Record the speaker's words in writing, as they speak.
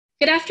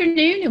Good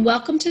afternoon and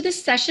welcome to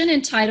this session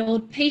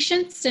entitled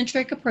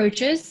Patient-Centric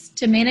Approaches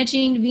to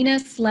Managing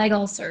Venous Leg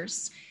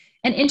Ulcers,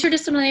 an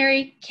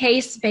interdisciplinary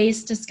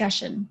case-based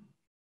discussion.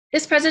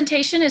 This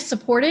presentation is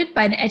supported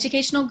by an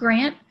educational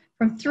grant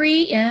from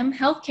 3M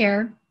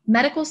Healthcare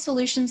Medical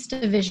Solutions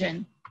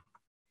Division.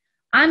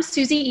 I'm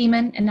Susie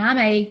Eamon and I'm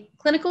a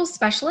clinical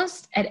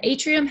specialist at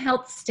Atrium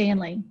Health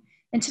Stanley.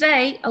 And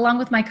today, along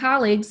with my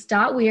colleagues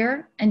Dot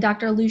Weir and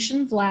Dr.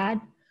 Lucian Vlad,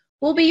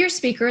 we'll be your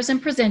speakers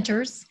and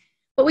presenters.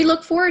 But we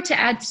look forward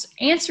to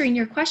answering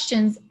your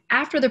questions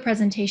after the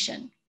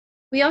presentation.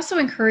 We also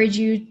encourage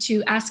you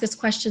to ask us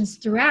questions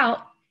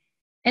throughout,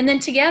 and then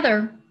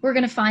together, we're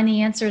going to find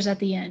the answers at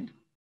the end.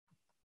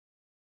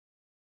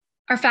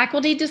 Our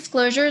faculty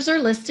disclosures are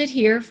listed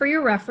here for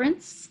your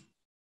reference.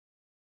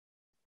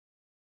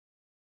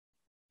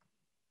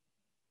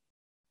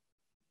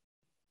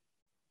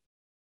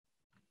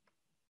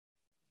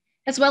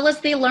 As well as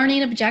the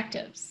learning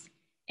objectives.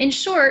 In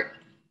short,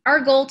 our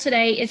goal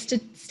today is to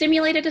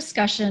stimulate a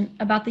discussion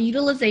about the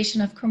utilization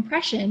of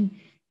compression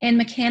and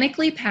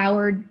mechanically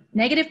powered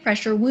negative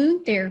pressure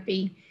wound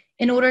therapy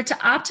in order to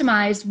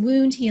optimize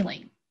wound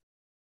healing.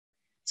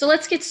 So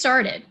let's get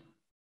started.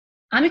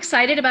 I'm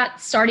excited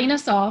about starting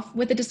us off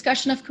with a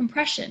discussion of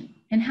compression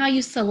and how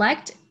you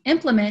select,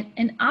 implement,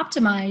 and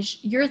optimize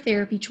your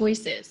therapy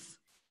choices.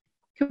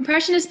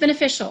 Compression is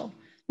beneficial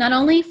not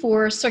only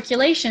for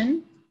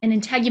circulation and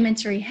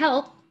integumentary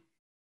health,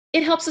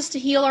 it helps us to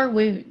heal our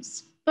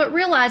wounds. But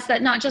realize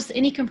that not just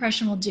any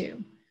compression will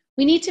do.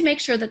 We need to make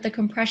sure that the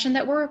compression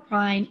that we're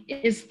applying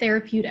is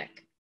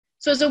therapeutic.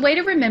 So as a way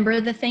to remember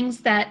the things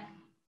that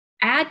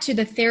add to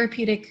the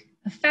therapeutic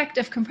effect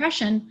of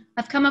compression,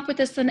 I've come up with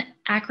this an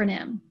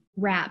acronym,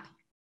 WRAP.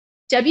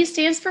 W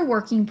stands for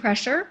working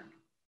pressure,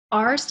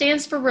 R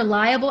stands for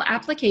reliable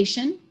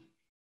application,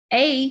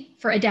 A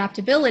for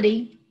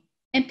adaptability,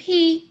 and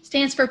P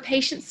stands for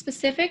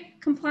patient-specific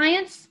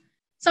compliance.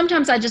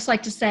 Sometimes I just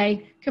like to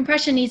say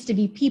compression needs to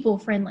be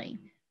people-friendly,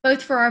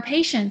 both for our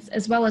patients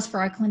as well as for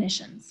our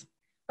clinicians.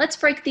 Let's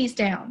break these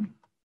down.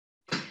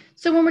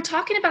 So when we're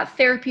talking about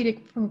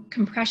therapeutic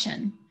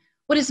compression,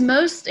 what is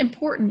most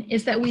important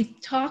is that we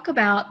talk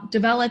about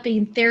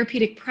developing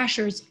therapeutic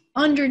pressures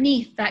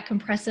underneath that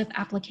compressive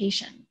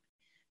application.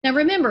 Now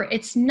remember,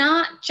 it's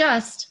not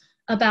just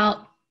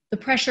about the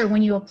pressure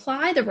when you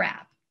apply the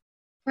wrap.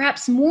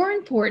 Perhaps more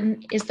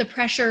important is the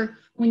pressure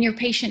when your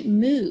patient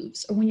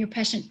moves or when your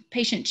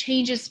patient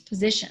changes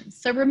positions.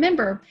 So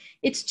remember,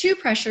 it's two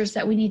pressures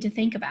that we need to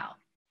think about.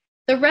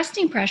 The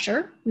resting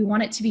pressure, we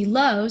want it to be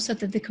low so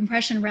that the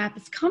compression wrap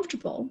is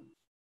comfortable.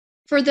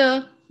 For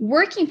the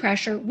working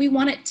pressure, we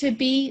want it to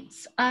be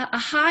a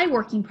high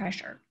working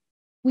pressure.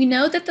 We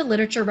know that the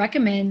literature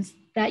recommends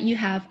that you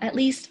have at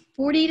least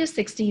 40 to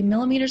 60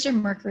 millimeters of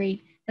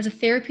mercury as a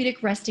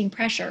therapeutic resting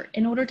pressure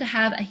in order to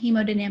have a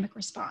hemodynamic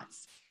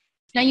response.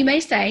 Now you may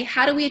say,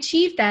 how do we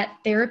achieve that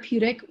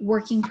therapeutic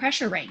working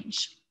pressure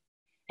range?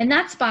 And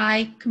that's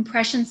by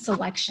compression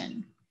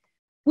selection.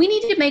 We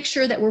need to make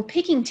sure that we're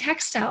picking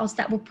textiles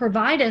that will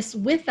provide us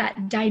with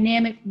that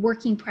dynamic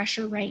working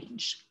pressure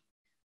range.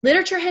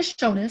 Literature has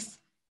shown us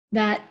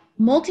that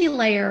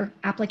multi-layer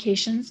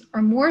applications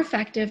are more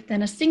effective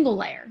than a single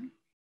layer,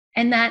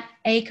 and that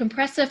a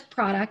compressive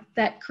product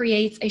that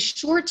creates a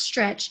short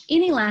stretch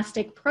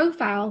inelastic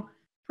profile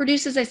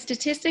produces a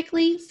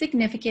statistically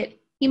significant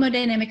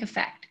hemodynamic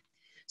effect.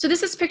 So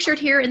this is pictured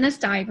here in this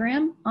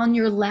diagram. On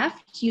your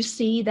left, you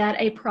see that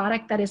a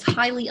product that is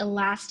highly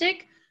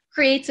elastic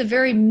creates a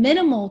very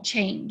minimal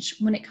change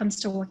when it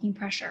comes to working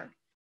pressure.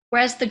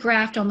 Whereas the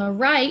graph on the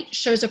right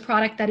shows a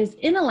product that is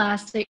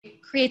inelastic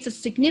creates a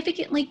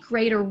significantly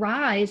greater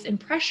rise in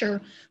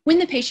pressure when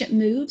the patient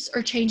moves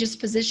or changes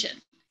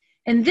position.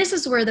 And this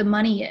is where the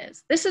money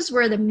is. This is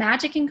where the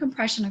magic in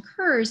compression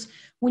occurs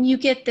when you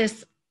get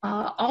this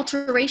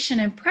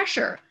alteration in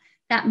pressure.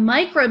 That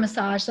micro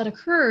massage that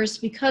occurs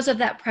because of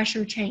that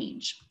pressure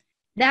change.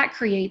 That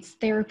creates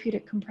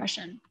therapeutic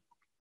compression.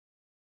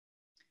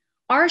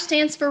 R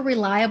stands for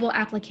reliable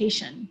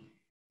application.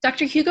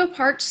 Dr. Hugo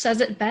Parch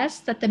says it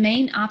best that the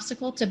main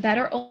obstacle to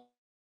better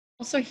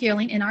ulcer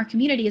healing in our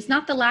community is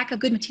not the lack of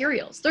good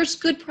materials. There's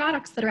good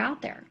products that are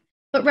out there,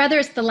 but rather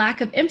it's the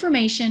lack of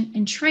information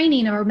and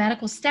training of our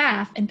medical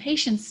staff and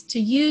patients to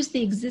use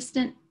the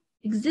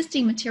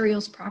existing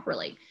materials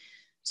properly.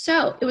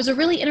 So it was a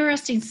really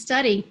interesting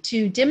study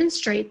to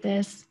demonstrate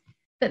this,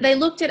 that they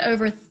looked at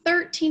over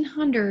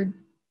 1,300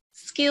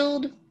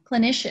 skilled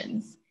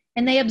clinicians,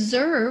 and they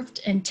observed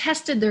and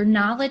tested their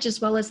knowledge as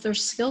well as their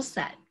skill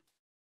set.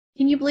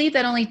 Can you believe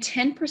that only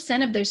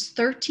 10% of those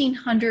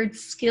 1,300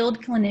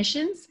 skilled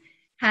clinicians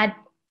had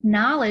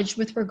knowledge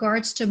with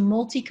regards to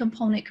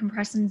multi-component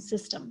compression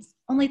systems?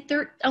 Only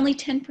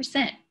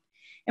 10%.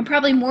 And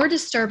probably more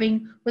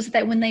disturbing was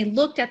that when they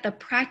looked at the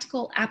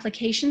practical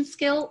application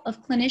skill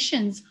of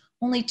clinicians,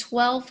 only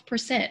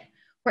 12%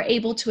 were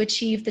able to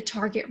achieve the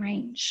target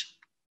range.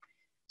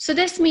 So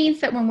this means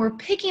that when we're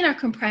picking our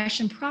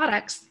compression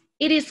products,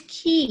 it is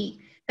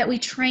key that we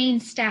train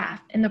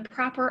staff in the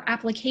proper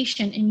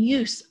application and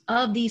use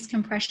of these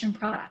compression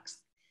products.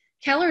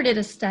 Keller did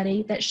a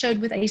study that showed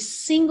with a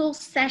single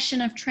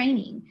session of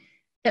training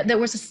that there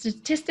was a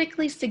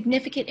statistically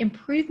significant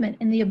improvement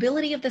in the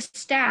ability of the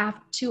staff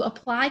to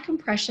apply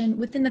compression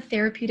within the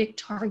therapeutic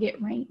target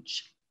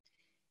range.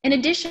 In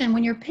addition,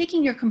 when you're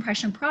picking your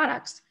compression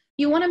products,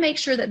 you want to make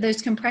sure that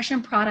those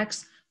compression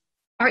products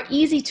are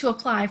easy to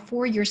apply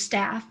for your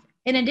staff.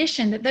 In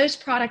addition, that those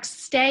products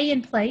stay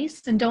in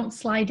place and don't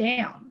slide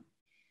down.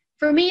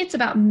 For me, it's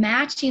about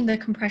matching the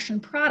compression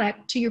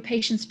product to your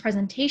patient's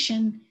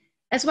presentation,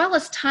 as well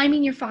as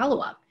timing your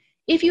follow-up.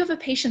 If you have a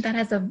patient that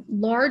has a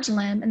large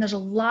limb and there's a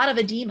lot of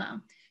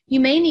edema, you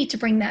may need to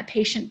bring that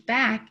patient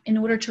back in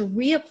order to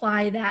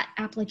reapply that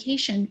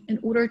application in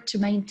order to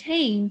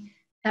maintain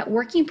that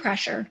working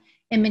pressure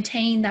and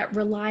maintain that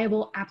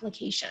reliable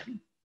application.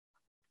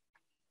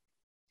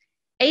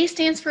 A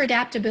stands for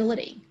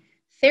adaptability.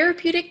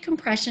 Therapeutic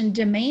compression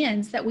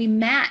demands that we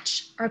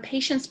match our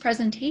patient's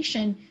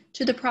presentation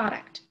to the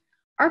product.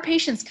 Our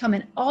patients come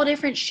in all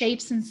different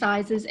shapes and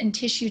sizes and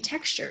tissue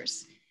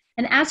textures.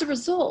 And as a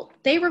result,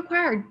 they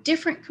require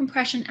different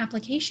compression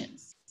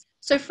applications.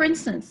 So for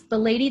instance, the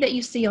lady that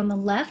you see on the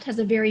left has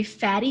a very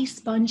fatty,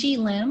 spongy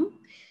limb.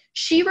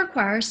 She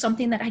requires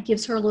something that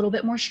gives her a little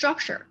bit more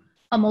structure,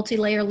 a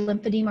multi-layer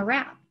lymphedema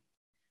wrap.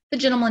 The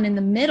gentleman in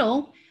the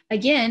middle,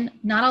 again,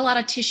 not a lot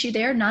of tissue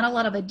there, not a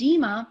lot of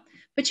edema,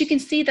 but you can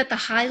see that the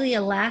highly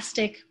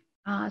elastic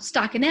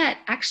stockinette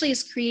actually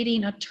is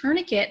creating a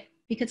tourniquet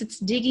because it's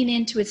digging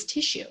into its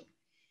tissue.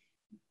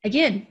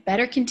 Again,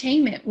 better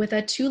containment with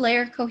a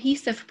 2-layer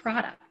cohesive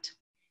product.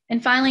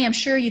 And finally, I'm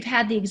sure you've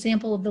had the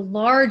example of the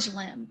large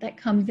limb that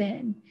comes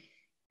in.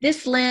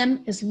 This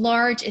limb is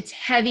large, it's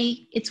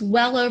heavy, it's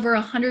well over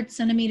 100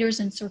 centimeters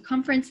in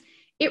circumference.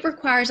 It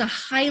requires a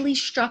highly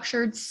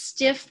structured,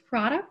 stiff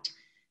product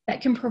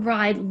that can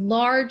provide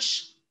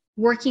large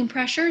working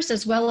pressures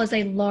as well as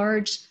a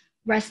large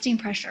resting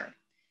pressure.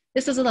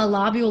 This is a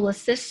lobule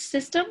assist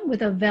system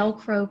with a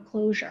Velcro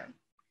closure.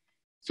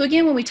 So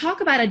again, when we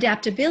talk about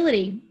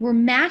adaptability, we're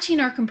matching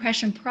our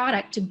compression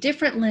product to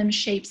different limb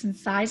shapes and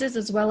sizes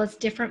as well as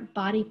different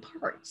body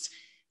parts.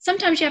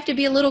 Sometimes you have to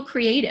be a little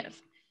creative.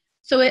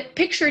 So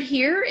pictured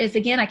here is,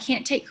 again, I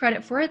can't take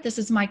credit for it. This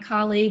is my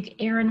colleague,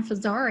 Aaron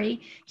Fazzari,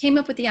 came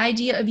up with the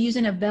idea of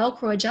using a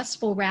Velcro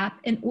adjustable wrap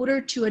in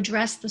order to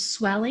address the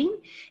swelling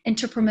and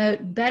to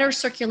promote better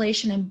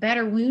circulation and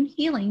better wound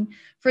healing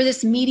for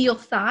this medial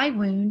thigh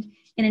wound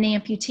in an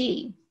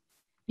amputee.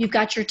 You've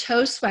got your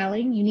toe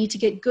swelling, you need to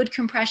get good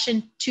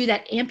compression to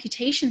that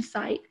amputation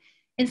site,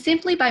 and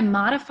simply by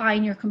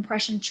modifying your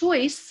compression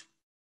choice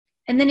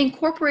and then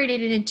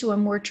incorporating it into a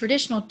more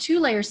traditional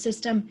 2-layer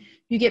system,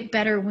 you get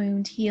better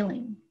wound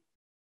healing.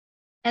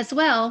 As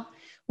well,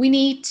 we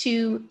need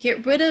to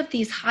get rid of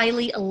these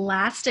highly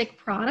elastic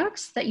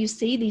products that you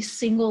see, these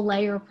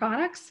single-layer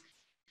products,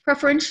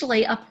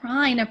 preferentially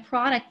applying a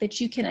product that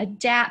you can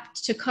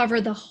adapt to cover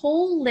the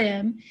whole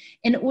limb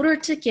in order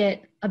to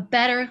get a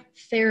better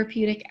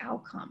therapeutic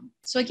outcome.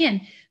 So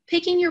again,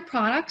 picking your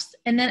products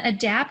and then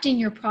adapting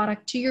your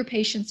product to your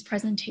patient's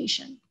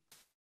presentation.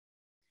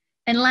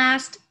 And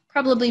last,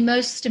 probably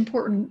most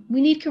important, we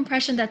need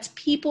compression that's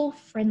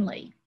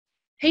people-friendly.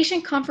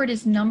 Patient comfort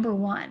is number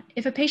one.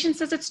 If a patient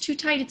says it's too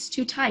tight, it's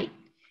too tight.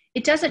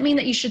 It doesn't mean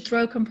that you should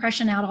throw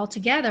compression out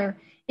altogether.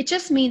 It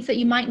just means that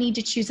you might need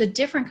to choose a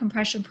different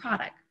compression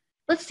product.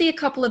 Let's see a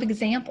couple of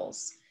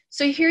examples.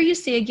 So here you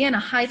see, again, a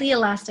highly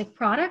elastic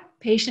product,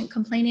 patient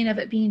complaining of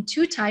it being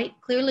too tight.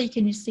 Clearly,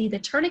 can you see the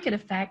tourniquet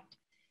effect?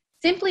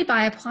 Simply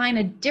by applying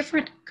a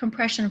different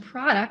compression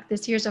product,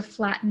 this here's a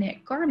flat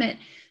knit garment,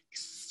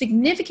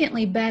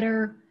 significantly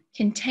better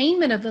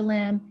containment of the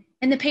limb,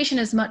 and the patient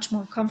is much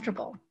more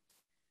comfortable.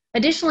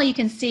 Additionally, you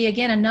can see,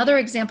 again, another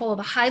example of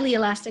a highly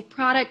elastic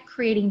product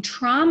creating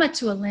trauma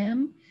to a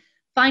limb.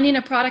 Finding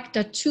a product,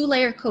 a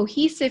 2-layer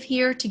cohesive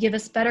here to give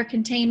us better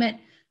containment,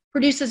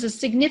 produces a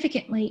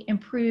significantly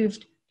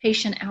improved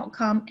patient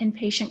outcome and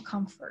patient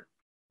comfort.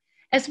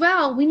 As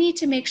well, we need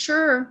to make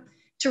sure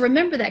to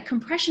remember that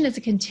compression is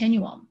a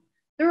continuum.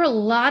 There are a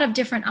lot of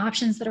different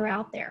options that are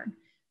out there.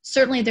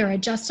 Certainly, there are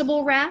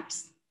adjustable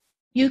wraps.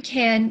 You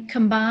can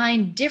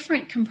combine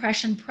different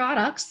compression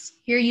products.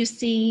 Here you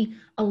see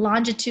a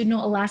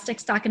longitudinal elastic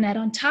stockinette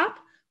on top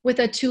with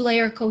a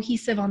 2-layer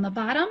cohesive on the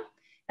bottom,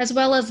 as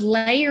well as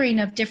layering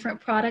of different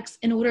products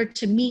in order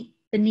to meet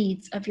the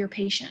needs of your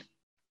patient.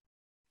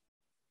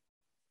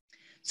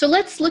 So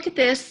let's look at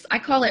this. I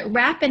call it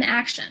wrap in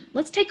action.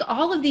 Let's take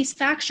all of these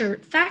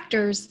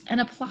factors and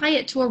apply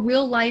it to a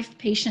real-life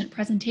patient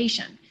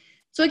presentation.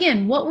 So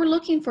again, what we're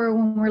looking for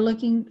when we're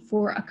looking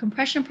for a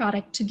compression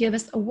product to give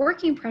us a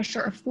working pressure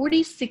of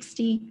 40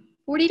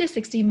 to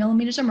 60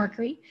 millimeters of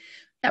mercury.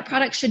 That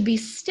product should be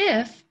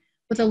stiff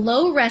with a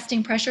low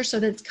resting pressure so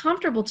that it's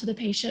comfortable to the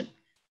patient,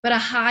 but a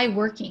high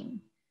working.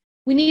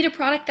 We need a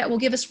product that will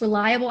give us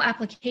reliable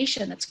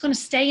application that's going to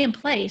stay in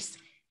place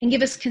and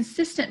give us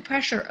consistent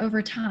pressure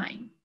over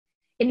time.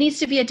 It needs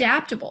to be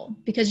adaptable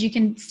because you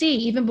can see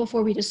even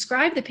before we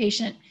describe the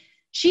patient,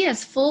 she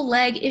has full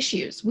leg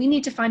issues. We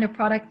need to find a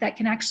product that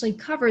can actually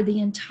cover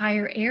the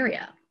entire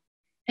area.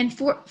 And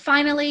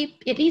finally,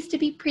 it needs to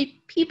be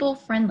people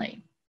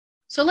friendly.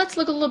 So let's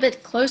look a little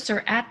bit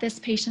closer at this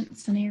patient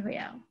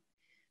scenario.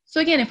 So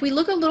again, if we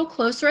look a little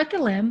closer at the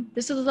limb,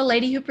 this is the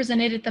lady who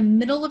presented at the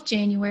middle of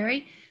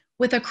January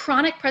with a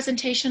chronic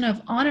presentation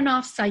of on and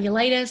off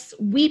cellulitis,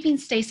 weeping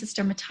stasis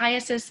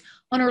dermatitis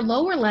on her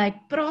lower leg,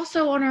 but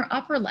also on her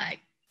upper leg.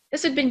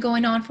 This had been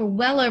going on for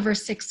well over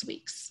 6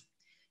 weeks.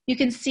 You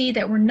can see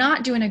that we're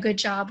not doing a good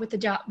job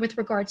with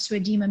regards to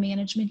edema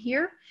management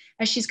here,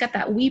 as she's got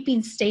that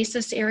weeping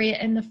stasis area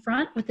in the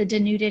front with the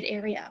denuded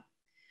area.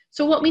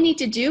 So what we need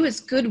to do is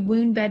good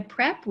wound bed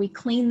prep. We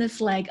clean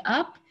this leg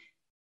up,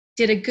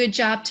 did a good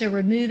job to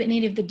remove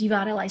any of the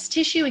devitalized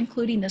tissue,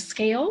 including the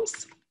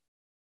scales.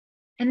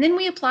 And then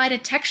we applied a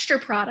texture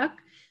product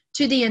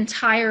to the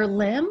entire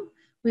limb.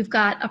 We've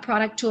got a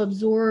product to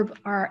absorb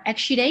our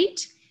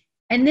exudate.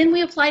 And then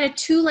we applied a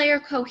 2-layer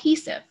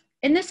cohesive.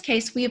 In this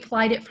case, we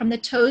applied it from the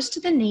toes to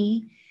the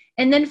knee,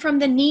 and then from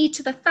the knee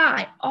to the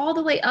thigh, all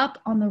the way up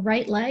on the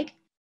right leg,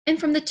 and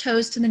from the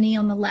toes to the knee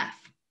on the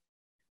left.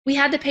 We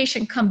had the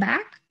patient come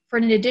back for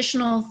an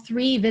additional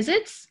 3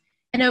 visits,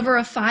 and over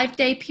a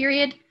 5-day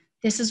period,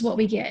 this is what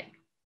we get.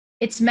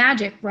 It's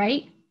magic,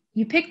 right?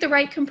 You pick the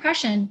right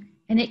compression,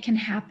 and it can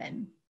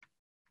happen.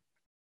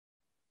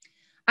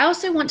 I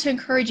also want to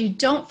encourage you,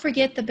 don't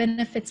forget the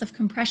benefits of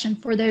compression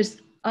for those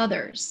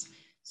others.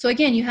 So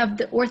again, you have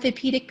the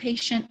orthopedic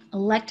patient,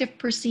 elective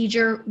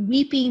procedure,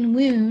 weeping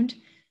wound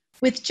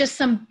with just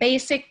some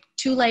basic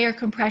 2-layer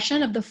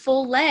compression of the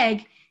full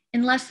leg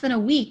in less than a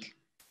week.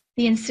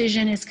 The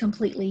incision is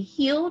completely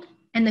healed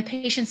and the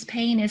patient's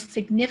pain is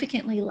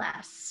significantly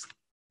less.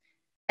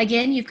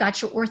 Again, you've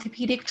got your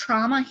orthopedic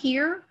trauma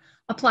here.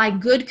 Apply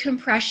good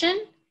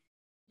compression.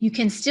 You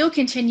can still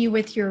continue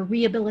with your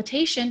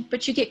rehabilitation,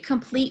 but you get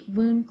complete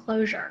wound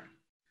closure.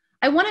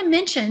 I want to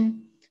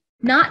mention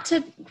not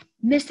to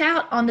miss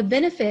out on the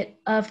benefit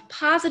of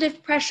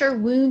positive pressure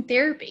wound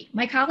therapy.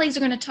 My colleagues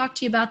are going to talk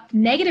to you about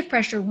negative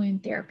pressure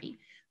wound therapy,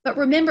 but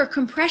remember,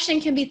 compression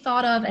can be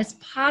thought of as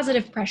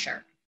positive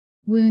pressure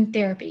wound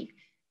therapy.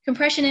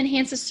 Compression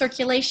enhances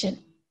circulation.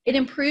 It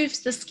improves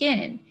the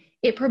skin.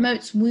 It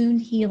promotes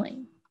wound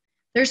healing.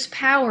 There's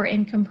power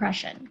in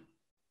compression.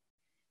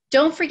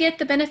 Don't forget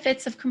the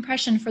benefits of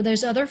compression for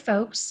those other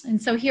folks.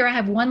 And so here I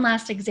have one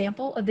last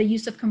example of the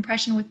use of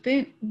compression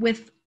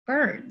with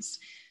burns.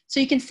 So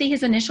you can see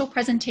his initial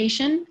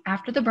presentation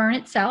after the burn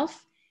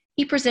itself.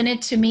 He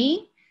presented to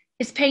me.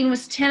 His pain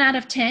was 10 out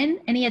of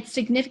 10, and he had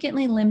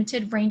significantly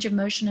limited range of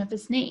motion of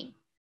his knee.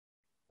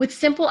 With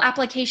simple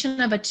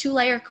application of a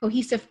 2-layer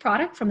cohesive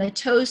product from the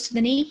toes to the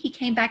knee, he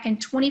came back in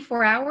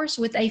 24 hours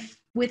with a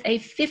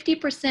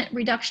 50%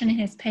 reduction in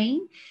his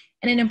pain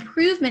and an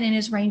improvement in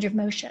his range of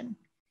motion.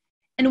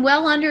 And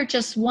well under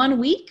just 1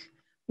 week,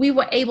 we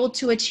were able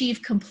to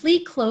achieve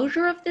complete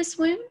closure of this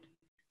wound,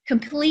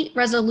 complete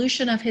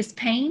resolution of his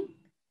pain,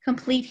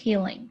 complete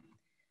healing.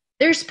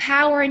 There's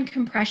power in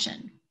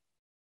compression.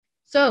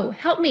 So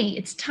help me,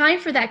 it's time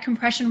for that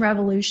compression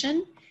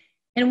revolution,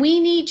 and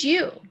we need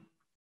you.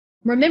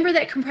 Remember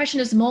that compression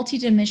is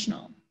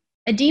multidimensional.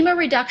 Edema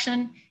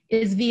reduction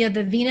is via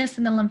the venous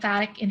and the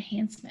lymphatic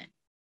enhancement.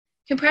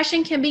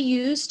 Compression can be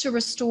used to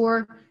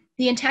restore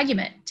the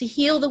integument, to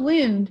heal the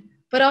wound,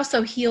 but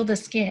also heal the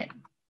skin.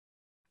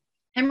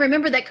 And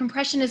remember that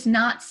compression is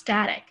not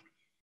static.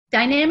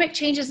 Dynamic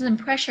changes in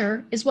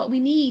pressure is what we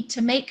need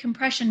to make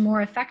compression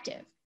more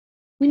effective.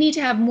 We need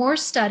to have more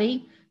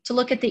study to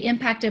look at the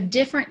impact of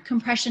different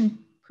compression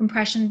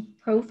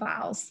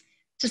profiles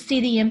to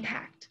see the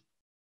impact.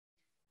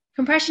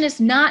 Compression is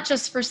not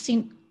just for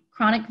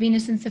chronic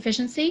venous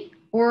insufficiency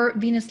or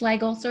venous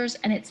leg ulcers,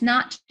 and it's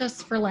not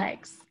just for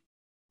legs.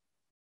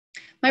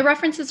 My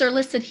references are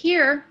listed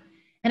here,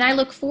 and I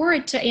look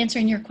forward to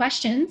answering your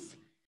questions.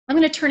 I'm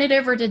going to turn it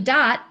over to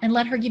Dot and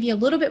let her give you a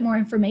little bit more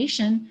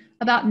information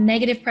about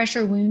negative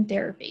pressure wound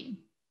therapy.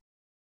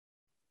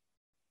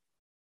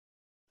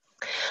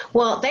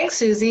 Well, thanks,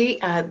 Susie.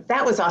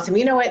 That was awesome.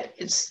 You know what?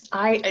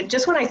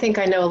 Just when I think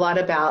I know a lot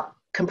about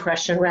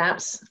compression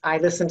wraps, I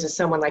listen to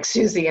someone like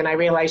Susie and I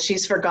realize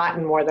she's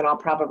forgotten more than I'll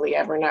probably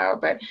ever know.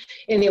 But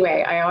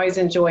anyway, I always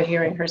enjoy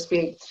hearing her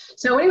speak.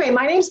 So anyway,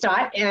 my name's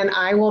Dot, and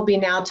I will be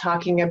now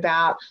talking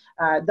about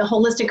the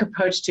holistic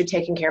approach to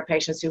taking care of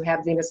patients who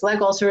have venous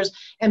leg ulcers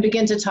and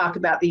begin to talk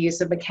about the use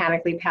of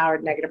mechanically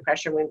powered negative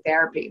pressure wound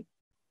therapy.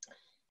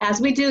 As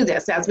we do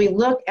this, as we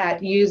look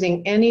at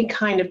using any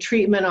kind of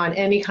treatment on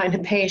any kind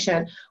of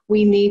patient,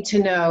 we need to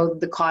know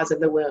the cause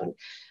of the wound.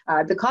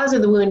 The cause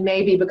of the wound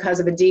may be because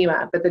of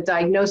edema, but the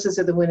diagnosis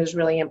of the wound is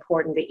really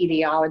important, the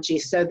etiology,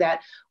 so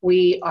that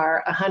we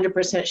are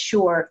 100%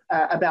 sure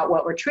about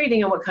what we're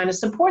treating and what kind of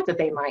support that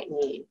they might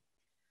need.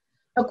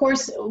 Of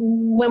course,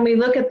 when we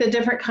look at the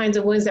different kinds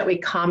of wounds that we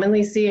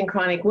commonly see in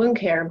chronic wound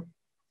care,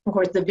 of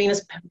course, the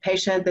venous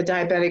patient, the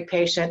diabetic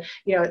patient,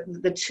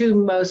 the two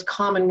most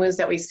common wounds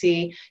that we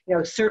see,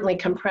 certainly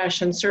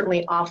compression,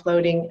 certainly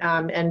offloading,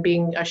 and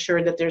being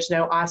assured that there's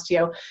no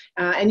osteo.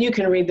 And you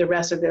can read the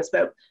rest of this,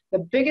 but the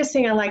biggest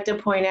thing I like to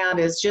point out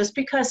is just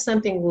because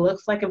something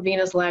looks like a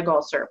venous leg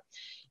ulcer,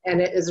 and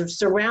it is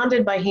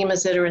surrounded by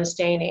hemosiderin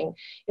staining.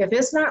 If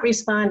it's not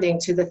responding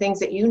to the things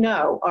that you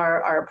know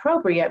are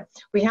appropriate,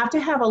 we have to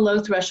have a low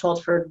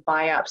threshold for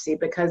biopsy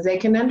because they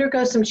can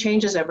undergo some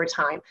changes over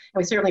time. And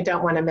we certainly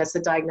don't want to miss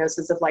a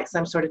diagnosis of like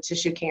some sort of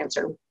tissue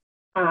cancer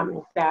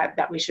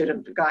that we should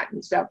have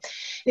gotten. So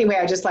anyway,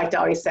 I just like to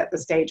always set the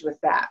stage with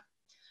that.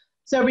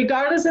 So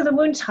regardless of the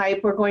wound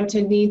type, we're going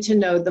to need to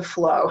know the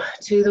flow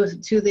to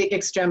the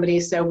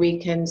extremities so we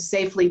can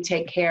safely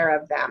take care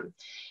of them.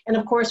 And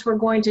of course, we're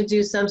going to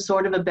do some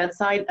sort of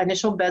a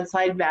initial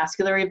bedside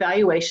vascular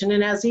evaluation.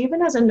 And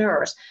even as a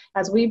nurse,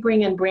 as we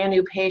bring in brand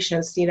new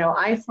patients, you know,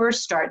 I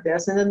first start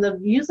this, and then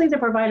usually the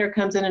provider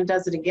comes in and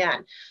does it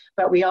again.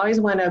 But we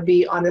always want to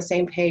be on the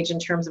same page in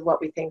terms of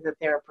what we think that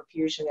their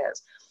perfusion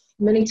is.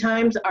 Many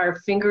times our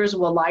fingers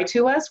will lie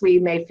to us. We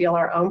may feel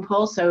our own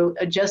pulse, so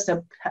just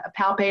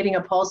palpating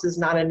a pulse is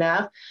not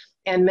enough.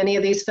 And many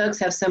of these folks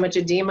have so much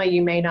edema,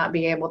 you may not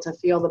be able to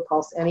feel the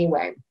pulse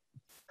anyway.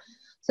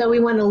 So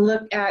we want to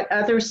look at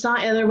other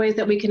ways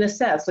that we can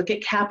assess. Look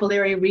at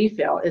capillary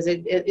refill.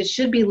 It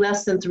should be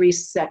less than 3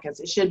 seconds.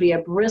 It should be a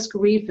brisk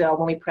refill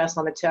when we press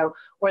on the toe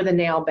or the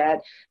nail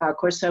bed. Of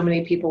course, so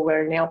many people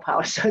wear nail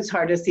polish, so it's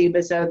hard to see,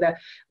 but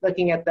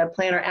looking at the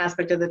plantar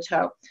aspect of the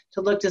toe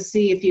to look to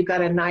see if you've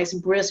got a nice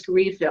brisk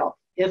refill.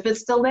 If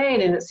it's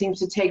delayed and it seems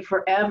to take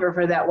forever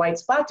for that white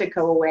spot to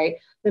go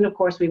away, then of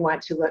course we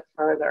want to look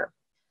further.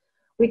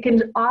 We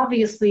can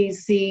obviously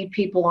see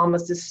people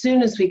almost as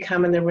soon as we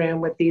come in the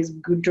room with these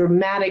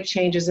dramatic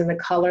changes in the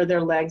color of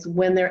their legs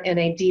when they're in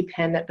a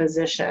dependent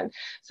position.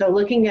 So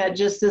looking at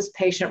just this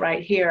patient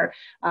right here,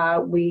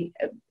 we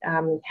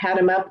had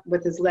him up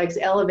with his legs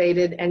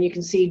elevated, and you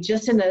can see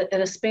just in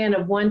a span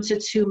of 1 to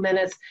 2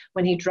 minutes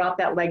when he dropped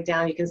that leg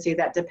down, you can see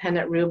that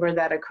dependent rubor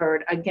that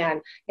occurred. Again,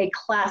 a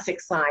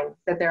classic sign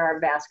that there are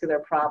vascular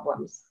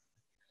problems.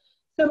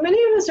 So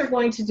many of us are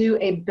going to do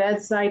a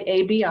bedside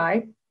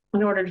ABI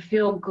in order to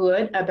feel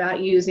good about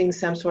using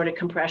some sort of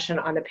compression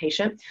on the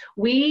patient.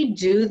 We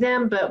do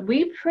them, but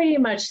we pretty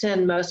much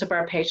send most of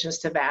our patients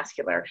to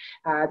vascular.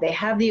 They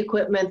have the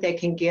equipment, they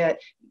can get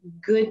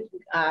good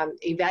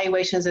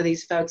evaluations of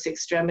these folks'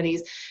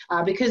 extremities,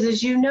 because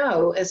as you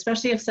know,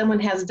 especially if someone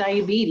has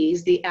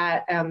diabetes, the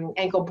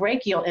ankle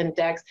brachial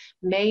index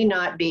may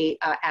not be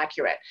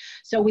accurate.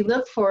 So we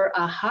look for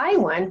a high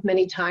one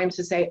many times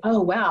to say,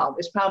 oh wow,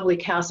 there's probably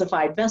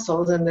calcified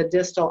vessels in the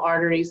distal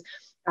arteries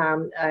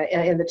and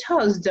the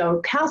toes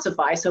don't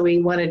calcify, so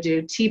we want to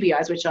do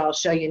TBIs, which I'll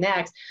show you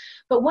next.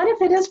 But what if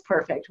it is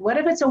perfect? What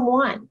if it's a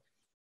 1?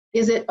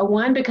 Is it a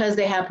 1 because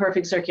they have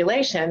perfect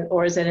circulation,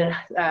 or is it,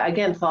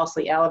 again,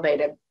 falsely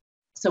elevated?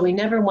 So we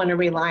never want to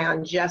rely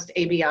on just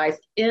ABIs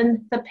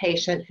in the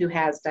patient who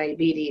has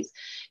diabetes.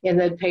 In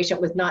the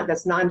patient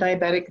that's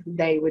non-diabetic,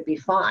 they would be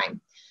fine.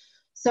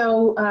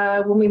 So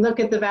when we look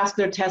at the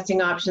vascular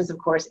testing options, of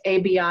course,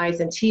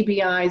 ABIs and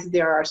TBIs,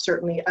 there are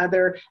certainly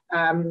other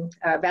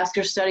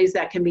vascular studies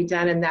that can be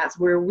done, and that's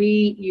where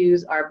we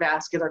use our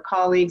vascular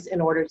colleagues in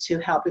order to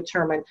help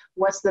determine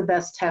what's the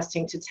best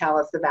testing to tell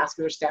us the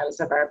vascular status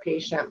of our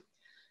patient.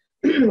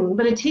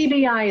 But a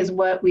TBI is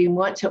what we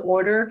want to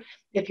order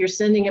if you're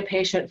sending a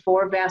patient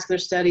for vascular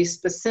studies,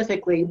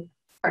 specifically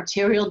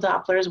arterial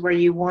Dopplers, where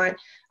you want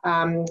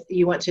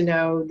to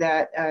know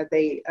that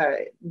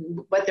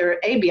what their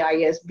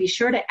ABI is. Be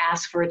sure to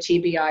ask for a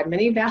TBI.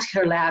 Many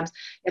vascular labs,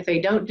 if they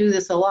don't do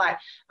this a lot,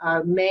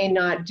 may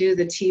not do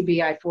the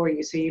TBI for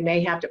you. So you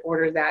may have to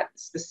order that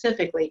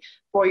specifically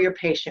for your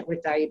patient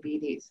with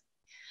diabetes.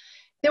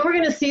 Then we're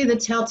going to see the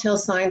telltale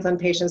signs on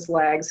patients'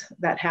 legs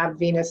that have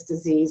venous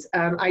disease.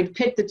 I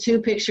picked the 2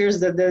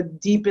 pictures of the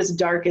deepest,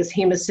 darkest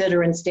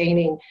hemosiderin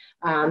staining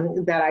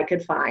that I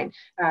could find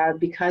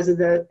because of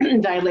the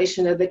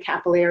dilation of the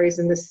capillaries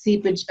and the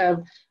seepage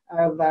of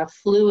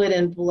fluid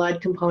and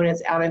blood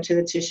components out into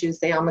the tissues.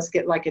 They almost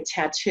get like a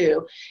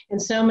tattoo. And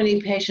so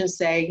many patients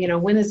say, you know,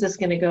 when is this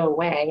going to go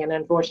away? And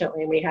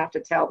unfortunately, we have to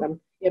tell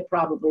them it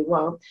probably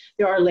won't.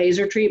 There are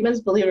laser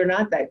treatments, believe it or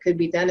not, that could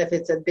be done if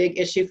it's a big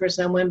issue for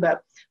someone,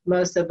 but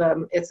most of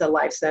them, it's a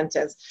life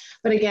sentence.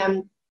 But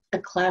again, a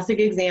classic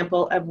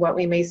example of what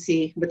we may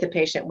see with a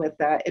patient with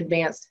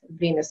advanced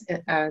venous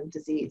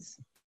disease.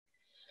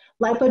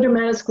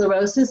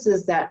 Lipodermatosclerosis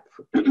is that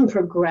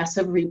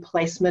progressive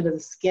replacement of the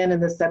skin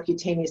and the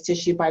subcutaneous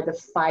tissue by the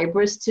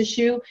fibrous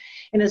tissue.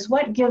 And it's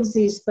what gives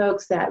these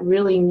folks that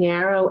really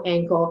narrow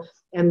ankle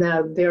and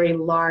the very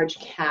large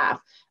calf,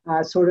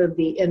 sort of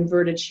the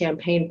inverted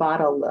champagne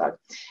bottle look.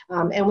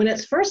 And when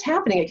it's first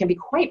happening, it can be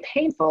quite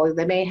painful.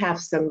 They may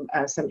have some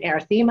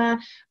erythema,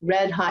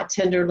 red hot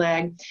tender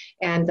leg,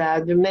 and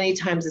many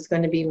times it's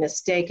going to be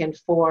mistaken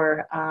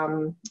for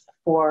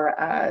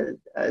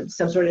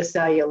some sort of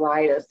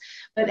cellulitis.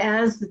 But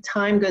as the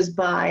time goes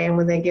by and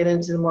when they get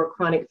into the more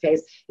chronic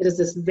phase, it is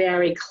this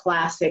very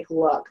classic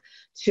look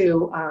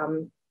to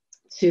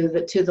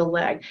the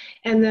leg.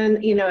 And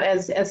then, you know,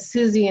 as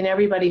Susie and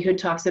everybody who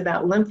talks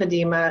about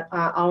lymphedema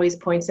always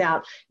points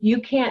out,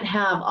 you can't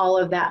have all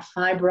of that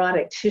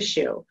fibrotic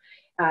tissue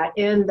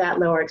in that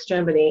lower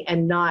extremity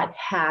and not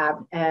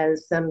have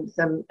as some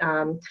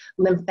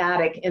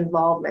lymphatic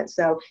involvement.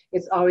 So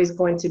it's always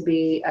going to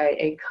be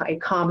a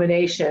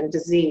combination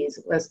disease,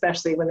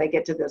 especially when they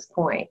get to this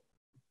point.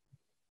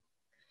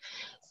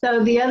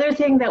 So the other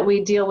thing that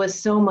we deal with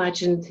so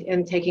much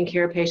in taking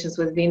care of patients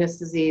with venous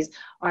disease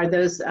are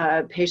those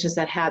patients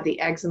that have the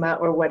eczema,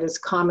 or what is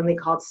commonly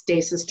called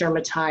stasis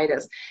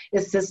dermatitis.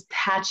 It's this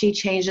patchy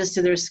changes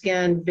to their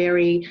skin,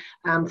 very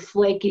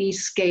flaky,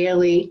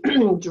 scaly,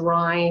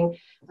 drying,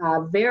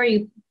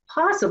 very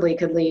possibly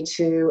could lead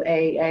to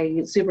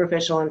a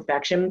superficial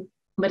infection.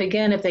 But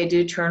again, if they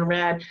do turn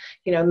red,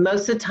 you know,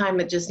 most of the time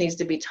it just needs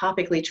to be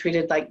topically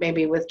treated, like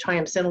maybe with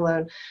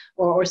triamcinolone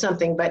or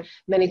something. But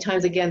many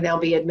times, again, they'll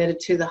be admitted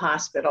to the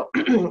hospital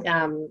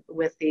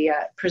with the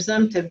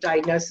presumptive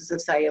diagnosis of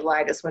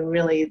cellulitis, when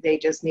really they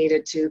just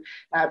needed to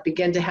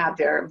begin to have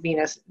their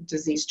venous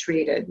disease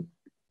treated.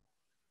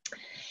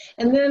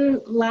 And then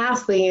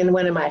lastly, and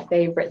one of my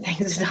favorite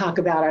things to talk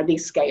about, are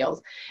these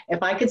scales.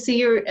 If I could see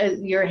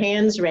your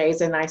hands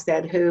raised and I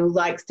said, who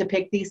likes to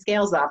pick these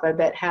scales off, I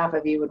bet half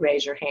of you would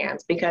raise your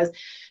hands, because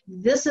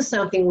this is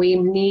something we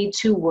need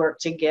to work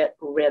to get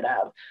rid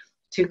of.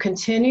 To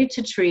continue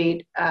to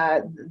treat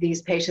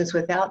these patients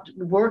without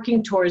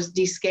working towards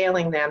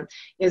descaling them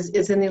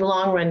is in the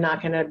long run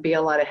not going to be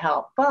a lot of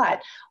help.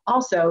 But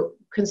also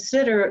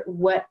consider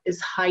what is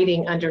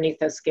hiding underneath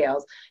those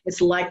scales. It's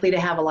likely to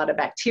have a lot of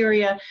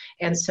bacteria,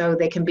 and so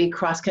they can be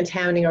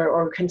cross-contaminating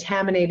or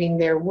contaminating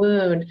their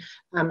wound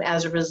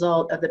as a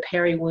result of the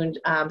peri-wound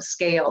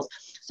scales.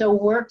 So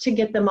work to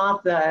get them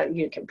off.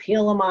 You can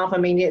peel them off. I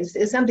mean,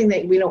 it's something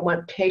that we don't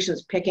want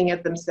patients picking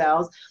at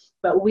themselves.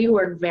 But we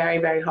work very,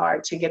 very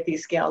hard to get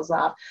these scales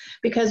off.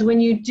 Because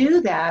when you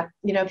do that,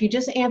 you know, if you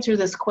just answer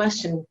this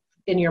question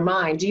in your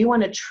mind, do you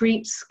want to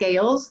treat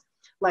scales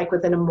like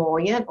with an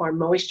emollient or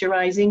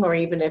moisturizing, or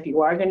even if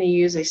you are going to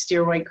use a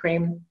steroid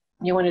cream,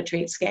 you want to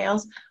treat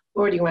scales,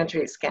 or do you want to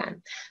treat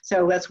skin?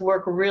 So let's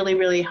work really,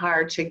 really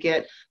hard to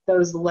get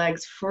those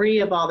legs free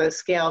of all those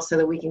scales so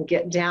that we can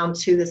get down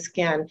to the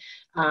skin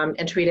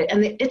and treat it.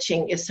 And the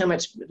itching is so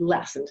much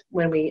lessened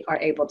when we are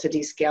able to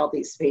descale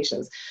these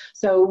patients.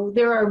 So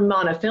there are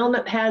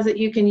monofilament pads that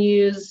you can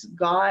use.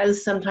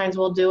 Gauze sometimes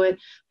will do it,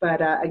 but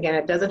again,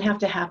 it doesn't have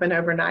to happen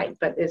overnight,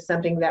 but it's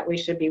something that we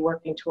should be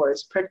working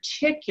towards,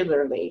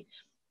 particularly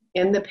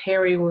in the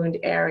peri-wound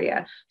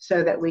area,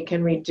 so that we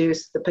can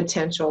reduce the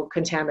potential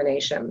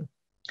contamination.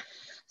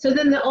 So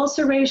then the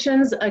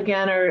ulcerations,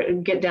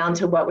 again, get down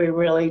to what we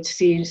really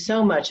see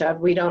so much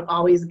of. We don't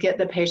always get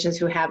the patients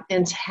who have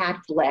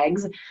intact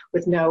legs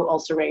with no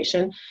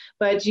ulceration,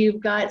 but you've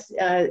got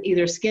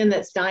either skin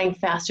that's dying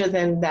faster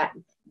than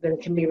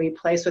can be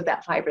replaced with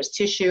that fibrous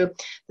tissue.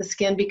 The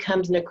skin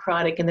becomes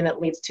necrotic, and then it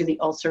leads to the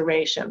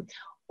ulceration.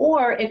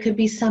 Or it could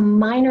be some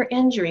minor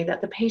injury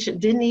that the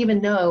patient didn't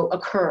even know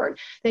occurred.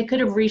 They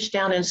could have reached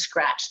down and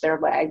scratched their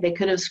leg. They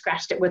could have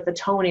scratched it with the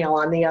toenail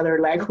on the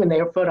other leg when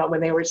they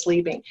were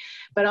sleeping.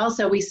 But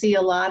also we see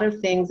a lot of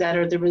things that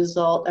are the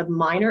result of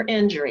minor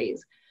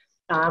injuries.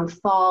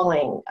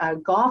 Falling,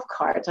 golf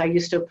carts. I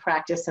used to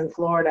practice in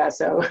Florida,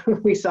 so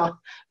we saw a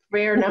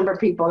fair number of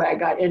people that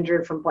got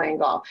injured from playing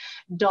golf.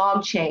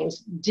 Dog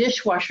chains,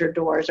 dishwasher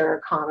doors are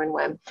a common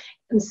one.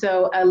 And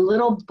so a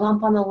little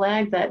bump on the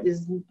leg that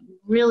is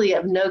really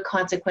of no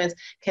consequence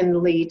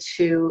can lead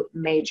to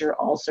major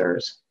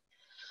ulcers.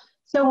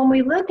 So when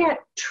we look at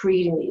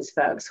treating these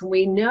folks,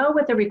 we know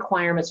what the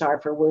requirements are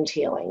for wound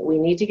healing. We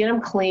need to get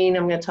them clean.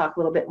 I'm going to talk a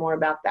little bit more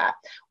about that.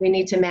 We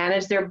need to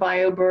manage their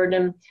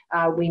bioburden.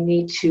 We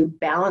need to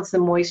balance the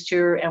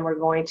moisture, and we're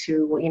going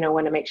to,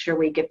 want to make sure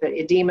we get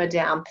the edema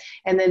down,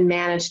 and then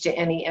manage to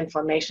any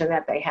inflammation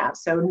that they have.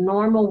 So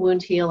normal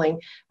wound healing,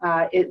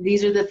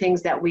 these are the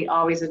things that we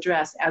always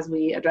address as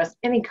we address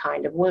any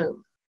kind of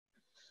wound.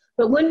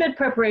 But wound bed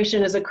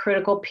preparation is a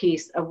critical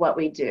piece of what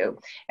we do.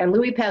 And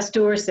Louis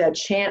Pasteur said,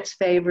 chance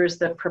favors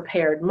the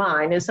prepared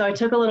mind. And so I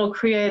took a little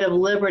creative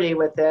liberty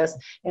with this,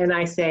 and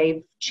I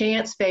say,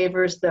 chance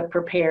favors the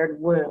prepared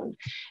wound.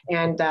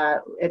 And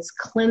it's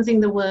cleansing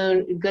the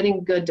wound,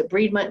 getting good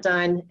debridement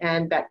done,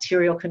 and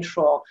bacterial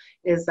control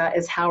is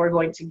how we're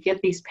going to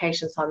get these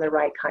patients on the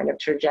right kind of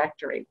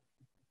trajectory.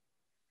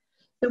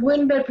 The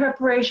wound bed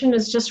preparation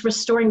is just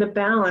restoring the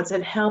balance.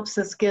 It helps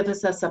us,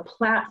 gives us a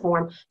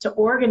platform to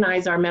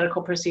organize our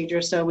medical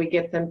procedures so we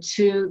get them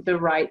to the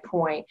right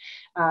point.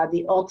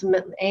 The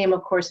ultimate aim,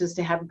 of course, is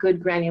to have good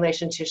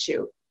granulation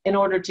tissue. In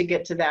order to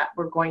get to that,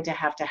 we're going to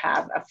have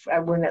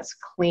a wound that's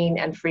clean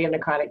and free of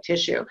necrotic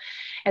tissue.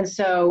 And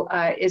so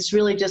it's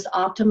really just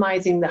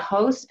optimizing the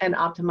host and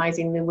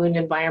optimizing the wound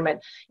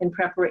environment in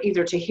preparation,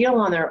 either to heal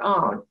on their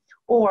own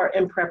or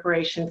in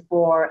preparation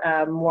for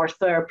more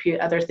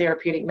other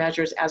therapeutic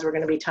measures, as we're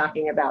going to be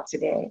talking about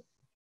today.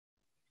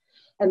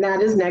 And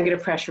that is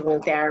negative pressure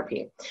wound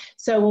therapy.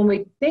 So when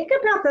we think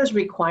about those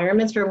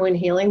requirements for wound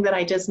healing that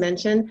I just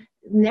mentioned,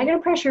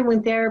 negative pressure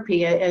wound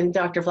therapy, and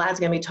Dr. Vlad's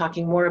going to be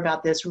talking more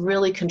about this,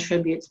 really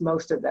contributes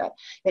most of that.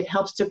 It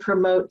helps to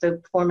promote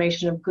the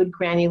formation of good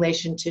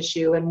granulation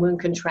tissue and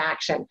wound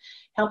contraction,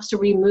 helps to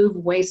remove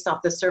waste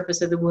off the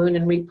surface of the wound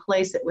and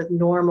replace it with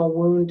normal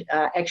wound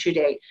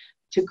exudate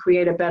to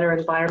create a better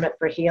environment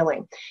for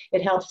healing.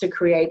 It helps to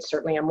create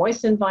certainly a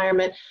moist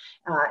environment.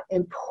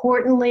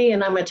 Importantly,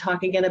 and I'm going to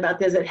talk again about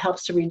this, it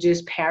helps to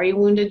reduce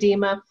peri-wound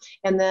edema,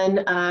 and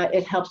then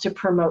it helps to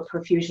promote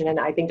perfusion, and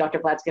I think Dr.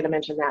 Vlad's going to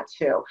mention that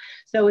too.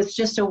 So it's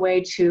just a way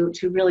to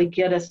really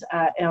get us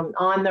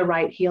on the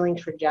right healing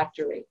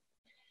trajectory.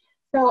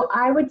 So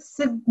I would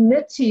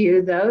submit to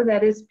you, though,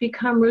 that it's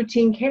become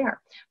routine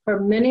care. For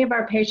many of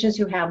our patients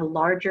who have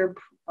larger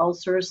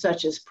ulcers,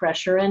 such as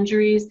pressure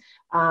injuries,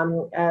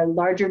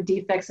 larger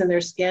defects in their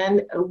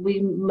skin,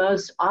 we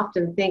most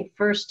often think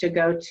first to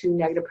go to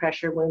negative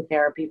pressure wound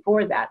therapy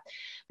for that.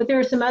 But there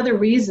are some other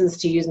reasons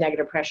to use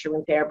negative pressure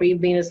wound therapy,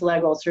 venous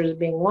leg ulcers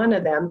being one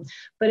of them.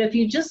 But if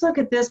you just look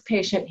at this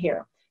patient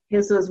here,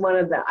 this was one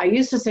of the, I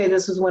used to say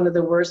this was one of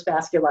the worst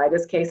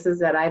vasculitis cases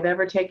that I've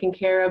ever taken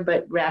care of,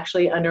 but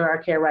actually under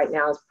our care right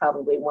now is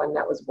probably one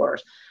that was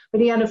worse. But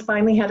he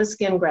finally had a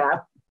skin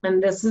graft. And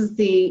this is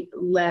the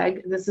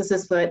leg, this is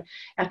his foot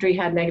after he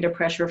had negative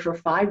pressure for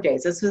 5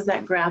 days. This was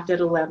that graft at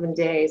 11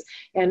 days.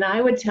 And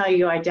I would tell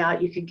you, I doubt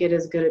you could get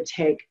as good a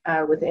take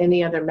with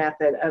any other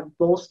method of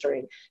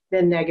bolstering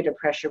than negative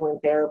pressure wound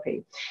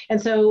therapy. And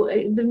so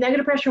the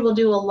negative pressure will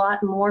do a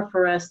lot more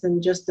for us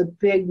than just the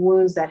big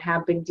wounds that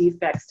have big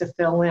defects to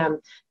fill in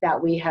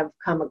that we have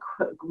come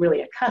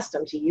really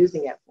accustomed to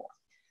using it for.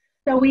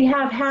 So we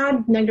have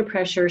had negative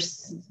pressure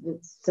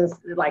since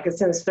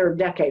third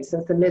decade,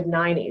 since the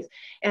mid-90s.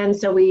 And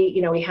so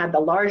we had the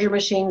larger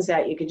machines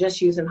that you could just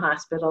use in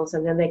hospitals,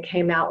 and then they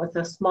came out with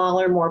the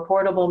smaller, more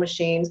portable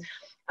machines,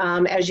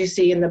 as you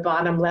see in the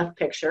bottom left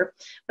picture.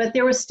 But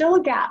there was still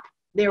a gap.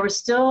 There was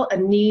still a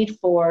need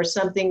for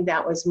something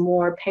that was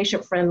more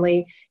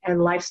patient-friendly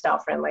and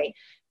lifestyle-friendly.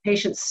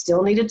 Patients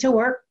still needed to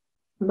work.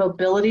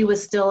 Mobility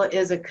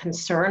is a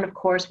concern. Of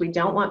course, we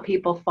don't want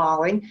people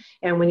falling.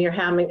 And when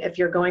if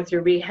you're going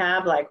through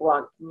rehab, like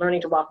learning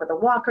to walk with a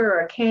walker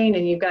or a cane,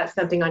 and you've got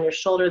something on your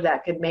shoulder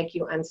that could make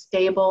you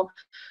unstable,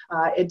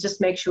 it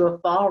just makes you a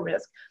fall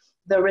risk.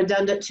 The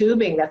redundant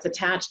tubing that's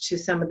attached to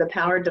some of the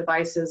power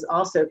devices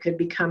also could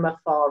become a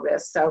fall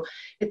risk. So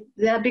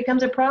that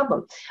becomes a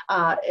problem.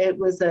 It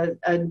was a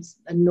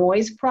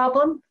noise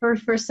problem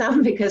for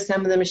some, because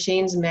some of the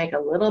machines make a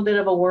little bit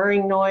of a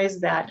whirring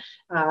noise that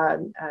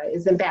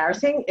is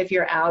embarrassing if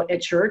you're out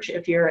at church,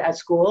 if you're at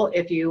school,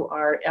 if you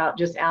are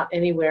just out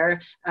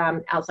anywhere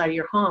outside of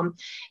your home.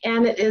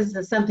 And it is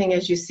something,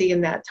 as you see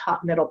in that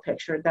top middle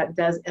picture, that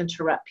does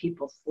interrupt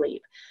people's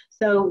sleep.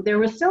 So there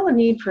was still a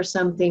need for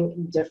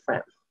something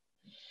different.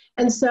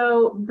 And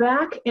so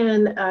back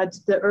in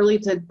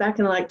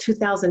like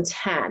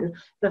 2010,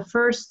 the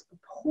first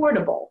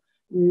portable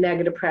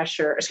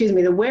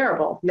the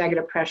wearable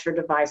negative pressure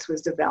device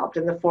was developed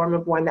in the form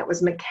of one that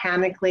was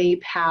mechanically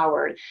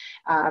powered,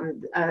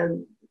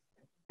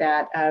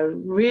 that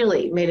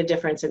really made a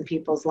difference in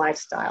people's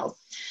lifestyles.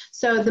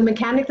 So the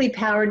mechanically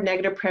powered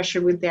negative pressure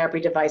wound therapy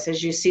device,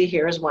 as you see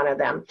here, is one of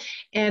them.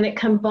 And it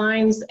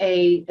combines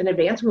an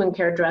advanced wound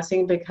care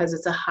dressing, because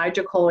it's a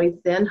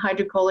thin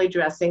hydrocolloid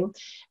dressing,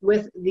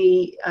 with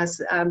the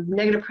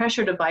negative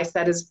pressure device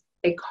that is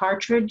a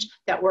cartridge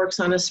that works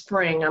on a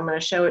spring. I'm going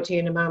to show it to you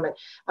in a moment.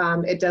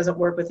 It doesn't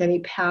work with any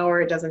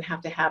power. It doesn't have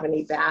to have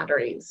any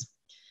batteries.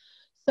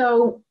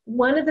 So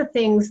one of the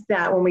things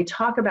that when we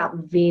talk about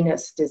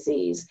venous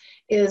disease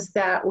is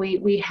that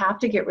we have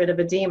to get rid of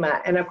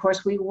edema. And of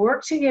course, we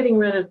work to getting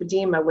rid of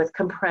edema with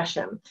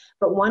compression.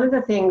 But one of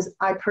the things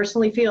I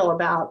personally feel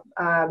about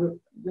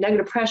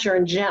negative pressure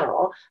in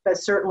general, but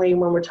certainly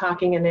when we're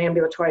talking in an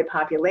ambulatory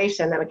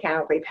population, the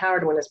mechanically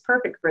powered one is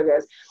perfect for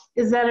this,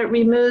 is that it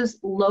removes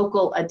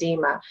local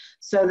edema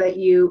so that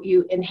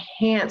you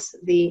enhance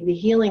the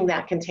healing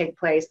that can take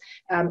place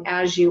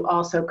as you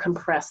also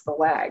compress the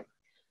leg.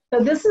 So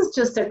this is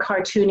just a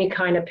cartoony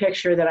kind of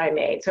picture that I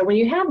made. So when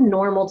you have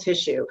normal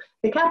tissue,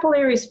 the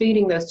capillaries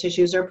feeding those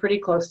tissues are pretty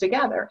close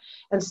together.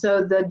 And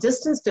so the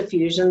distance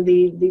diffusion,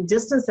 the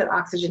distance that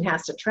oxygen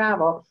has to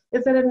travel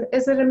is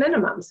at a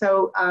minimum.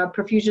 So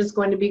perfusion is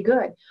going to be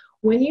good.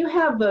 When you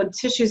have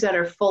tissues that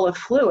are full of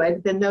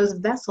fluid, then those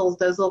vessels,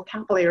 those little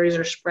capillaries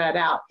are spread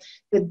out.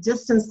 The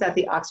distance that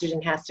the oxygen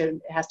has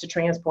to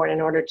transport in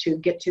order to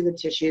get to the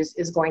tissues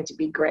is going to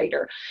be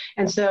greater.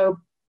 And so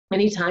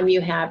anytime you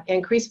have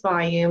increased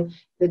volume,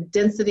 the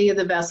density of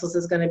the vessels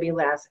is going to be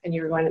less, and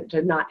you're going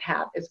to not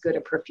have as good a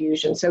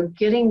perfusion. So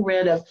getting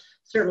rid of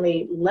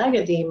certainly leg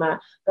edema,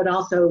 but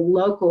also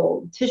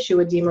local tissue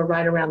edema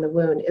right around the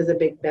wound is a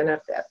big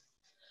benefit.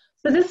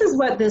 So this is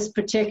what this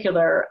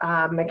particular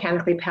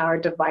mechanically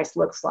powered device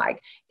looks like.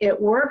 It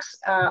works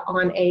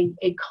on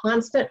a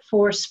constant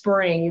force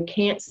spring. You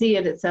can't see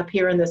it, it's up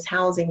here in this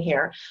housing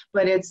here,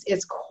 but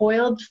it's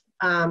coiled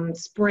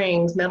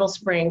springs, metal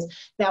springs,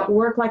 that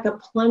work like a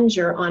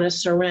plunger on a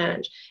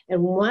syringe.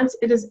 And once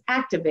it is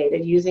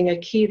activated using a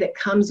key that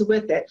comes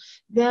with it,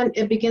 then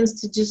it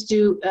begins to just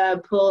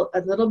pull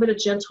a little bit of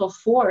gentle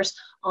force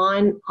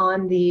on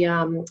the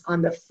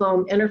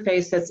foam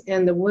interface that's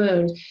in the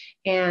wound,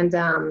 and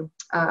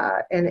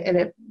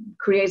it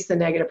creates the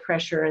negative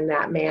pressure in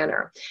that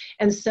manner.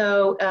 And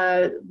so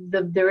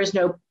there is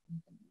no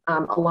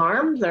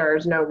alarm,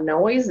 there's no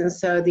noise, and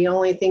so the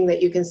only thing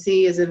that you can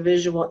see is a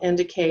visual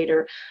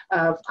indicator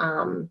of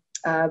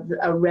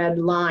a red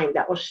line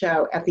that will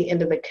show at the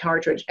end of the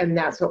cartridge, and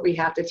that's what we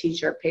have to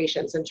teach our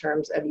patients in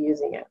terms of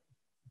using it.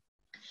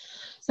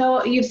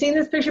 So you've seen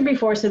this picture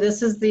before. So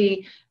this is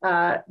the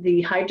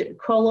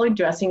hydrocolloid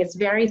dressing. It's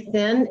very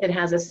thin. It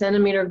has a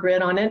centimeter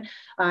grid on it.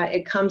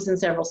 It comes in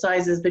several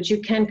sizes, but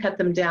you can cut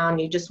them down.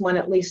 You just want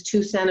at least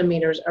 2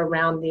 centimeters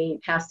around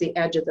past the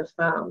edge of the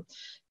foam.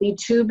 The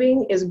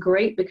tubing is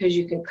great because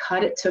you can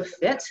cut it to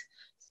fit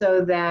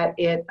so that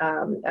it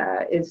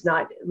is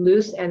not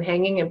loose and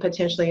hanging and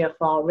potentially a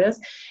fall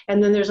risk.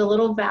 And then there's a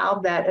little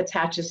valve that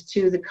attaches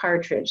to the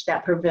cartridge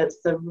that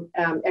prevents the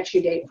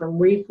exudate from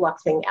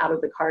refluxing out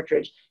of the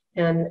cartridge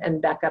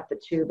and back up the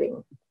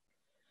tubing.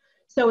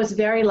 So it's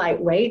very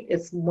lightweight.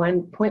 It's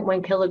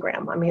 1.1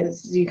 kilogram. I mean,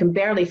 you can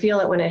barely feel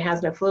it when it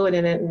has no fluid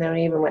in it, and then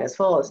even when it's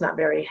full, it's not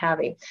very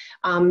heavy.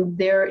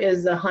 There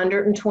is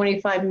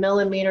 125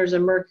 millimeters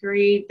of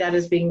mercury that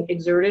is being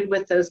exerted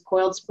with those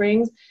coiled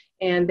springs,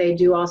 and they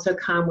do also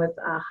come with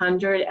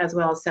 100 as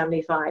well as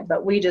 75,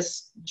 but we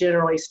just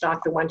generally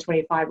stock the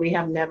 125. We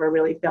have never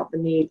really felt the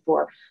need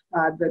for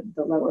the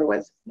lower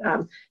ones.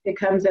 It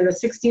comes in a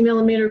 60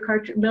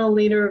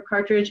 milliliter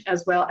cartridge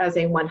as well as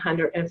a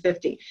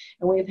 150.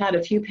 And we've had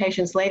a few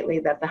patients lately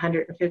that the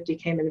 150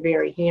 came in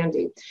very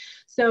handy.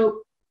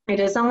 So it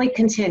is only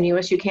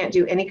continuous. You can't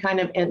do any kind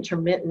of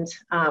intermittent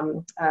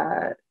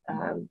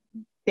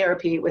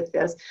therapy with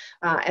this,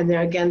 and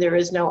there again, there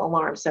is no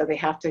alarm, so they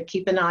have to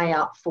keep an eye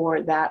out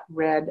for that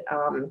red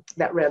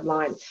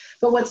line.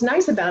 But what's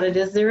nice about it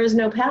is there is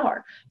no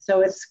power,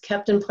 so it's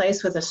kept in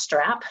place with a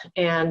strap.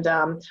 And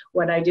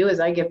what I do is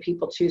I give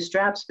people 2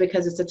 straps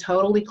because it's a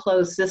totally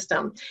closed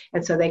system,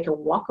 and so they can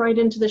walk right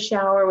into the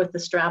shower with the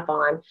strap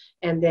on,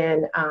 and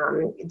then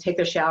take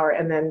their shower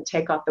and then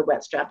take off the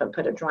wet strap and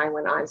put a dry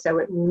one on. So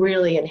it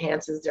really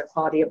enhances their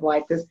quality of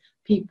life because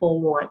people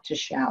want to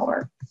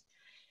shower.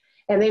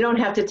 And they don't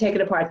have to take it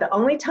apart. The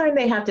only time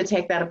they have to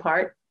take that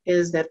apart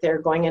is that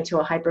they're going into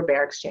a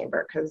hyperbarics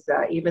chamber, because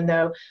even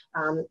though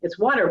it's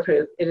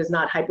waterproof, it is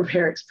not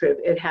hyperbarics proof.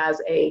 It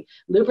has a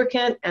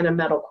lubricant and a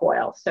metal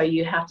coil. So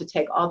you have to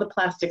take all the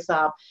plastics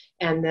off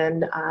and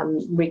then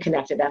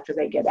reconnect it after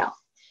they get out.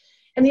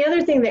 And the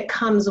other thing that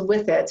comes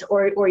with it,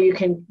 or you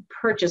can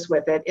purchase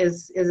with it,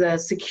 is a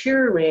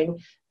secure ring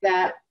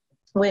that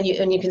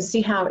and you can see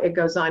how it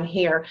goes on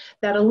here,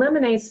 that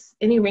eliminates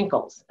any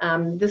wrinkles.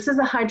 This is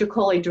a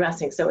hydrocolloid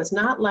dressing, so it's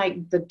not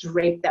like the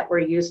drape that we're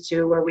used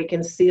to where we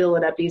can seal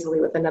it up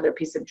easily with another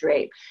piece of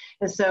drape.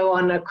 And so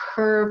on a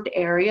curved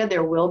area,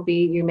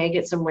 you may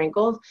get some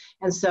wrinkles.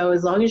 And so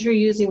as long as you're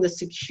using the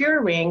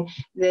secure ring,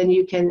 then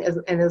you can,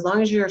 and as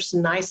long as you're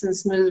nice and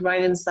smooth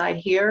right inside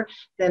here,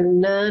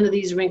 then none of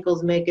these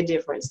wrinkles make a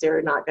difference.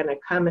 They're not going to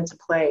come into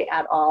play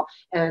at all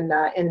and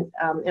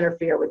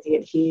interfere with the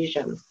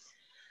adhesion.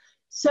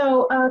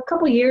 So a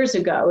couple years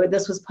ago,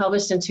 this was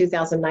published in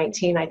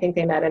 2019, I think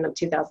they met in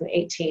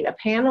 2018, a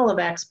panel of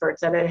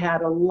experts that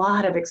had a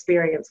lot of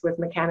experience with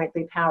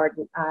mechanically powered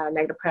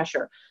negative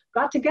pressure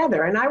got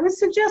together. And I would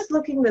suggest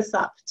looking this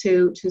up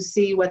to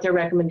see what their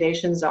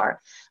recommendations are.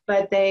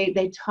 But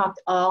they talked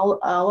all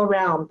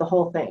around the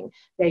whole thing.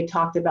 They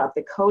talked about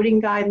the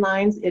coding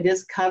guidelines. It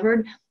is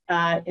covered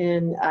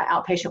in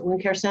outpatient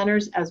wound care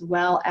centers as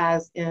well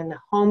as in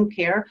home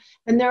care.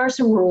 And there are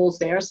some rules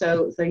there,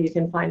 so you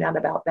can find out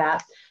about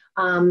that.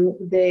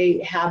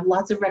 They have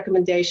lots of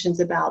recommendations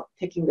about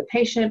picking the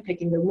patient,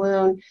 picking the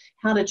wound,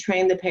 how to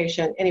train the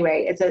patient.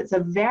 Anyway, it's a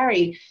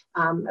very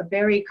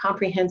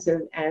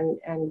comprehensive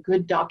and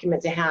good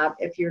document to have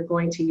if you're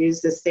going to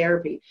use this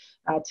therapy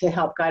to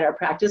help guide our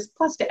practice,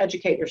 plus to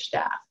educate your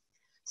staff.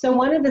 So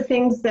one of the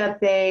things that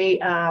they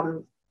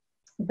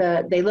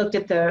looked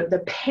at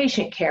the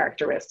patient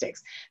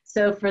characteristics.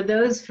 So for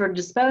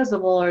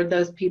disposable, or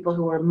those people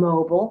who are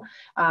mobile,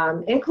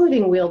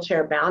 including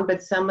wheelchair bound,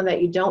 but someone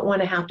that you don't want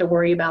to have to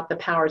worry about the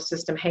power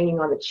system hanging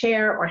on the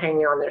chair or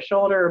hanging on their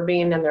shoulder or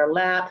being in their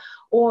lap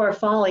or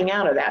falling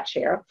out of that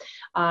chair,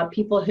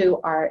 people who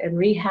are in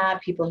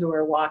rehab, people who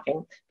are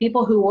walking,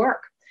 people who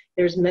work.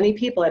 There's many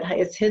people,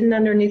 it's hidden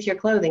underneath your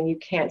clothing. You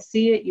can't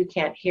see it, you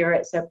can't hear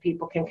it, so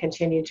people can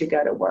continue to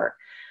go to work.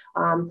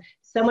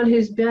 Someone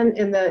who's been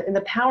in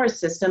the power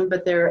system,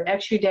 but their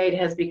exudate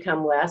has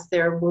become less,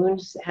 their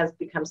wounds has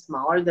become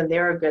smaller, then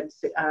they're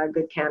a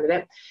good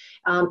candidate.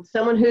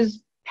 Someone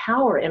who's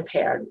power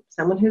impaired,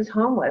 someone who's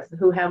homeless,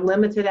 who have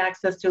limited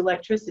access to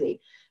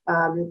electricity.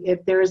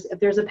 If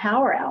there's a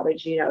power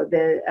outage,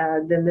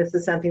 then this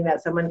is something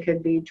that someone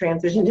could be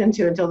transitioned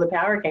into until the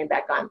power came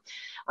back on.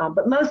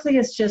 But mostly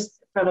it's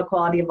just from a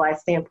quality of life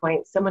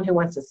standpoint, someone who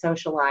wants to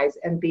socialize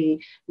and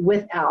be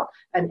without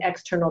an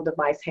external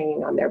device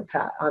hanging on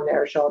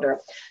their shoulder.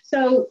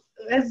 So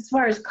as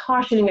far as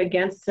cautioning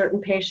against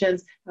certain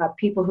patients,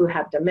 people who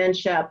have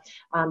dementia,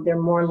 they're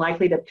more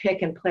likely to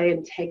pick and play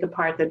and take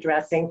apart the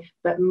dressing,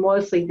 but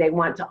mostly they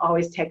want to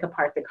always take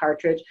apart the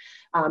cartridge.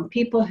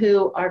 People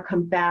who are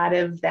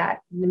combative that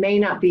may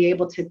not be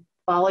able to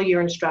follow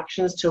your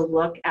instructions to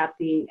look at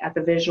the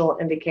visual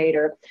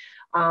indicator,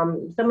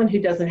 someone who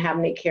doesn't have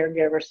any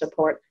caregiver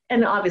support,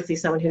 and obviously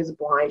someone who's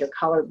blind or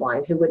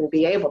colorblind who wouldn't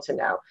be able to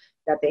know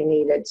that they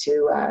needed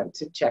to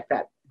check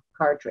that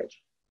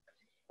cartridge.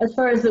 As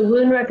far as the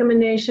wound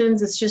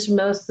recommendations, it's just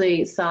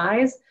mostly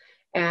size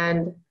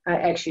and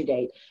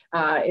exudate.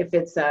 If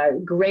it's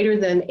greater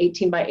than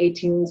 18 by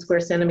 18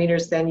 square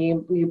centimeters, then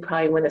you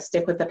probably want to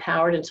stick with the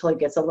powered until it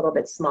gets a little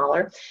bit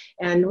smaller.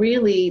 And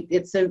really,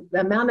 it's an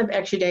amount of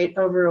exudate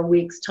over a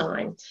week's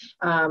time.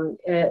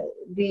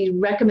 The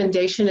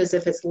recommendation is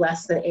if it's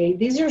less than 8.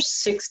 These are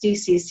 60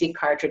 cc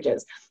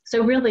cartridges.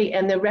 So really,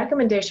 and the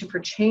recommendation for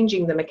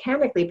changing the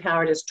mechanically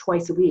powered is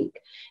twice a week.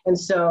 And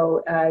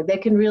so they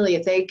can really,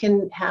 if they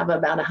can have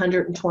about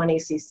 120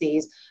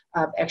 cc's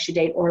of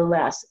exudate or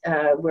less,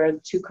 where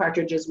 2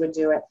 cartridges would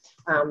do it,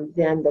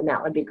 then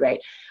that would be great.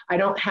 I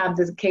don't have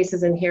the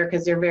cases in here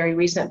because they're very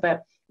recent,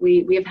 but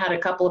we have had a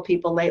couple of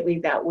people lately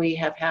that we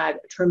have had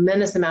a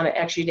tremendous amount of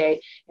exudate,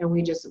 and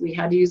we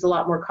had to use a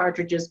lot more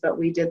cartridges, but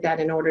we did that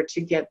in order to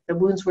get, the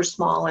wounds were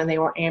small and they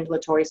were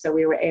ambulatory, so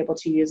we were able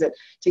to use it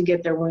to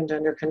get their wound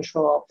under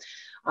control.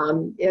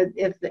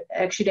 If the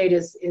exudate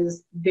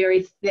is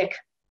very thick,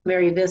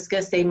 very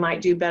viscous, they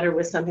might do better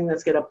with something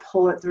that's going to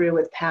pull it through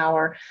with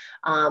power.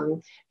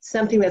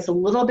 Something that's a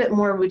little bit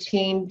more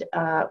routine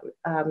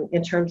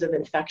in terms of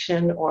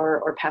infection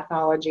or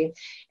pathology,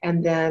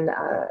 and then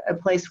a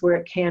place where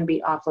it can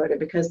be offloaded,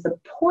 because the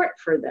port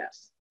for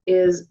this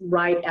is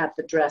right at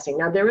the dressing.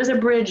 Now there is a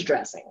bridge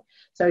dressing,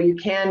 so you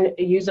can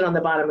use it on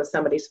the bottom of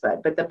somebody's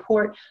foot, but the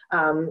port,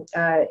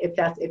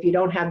 if you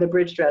don't have the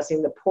bridge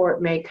dressing, the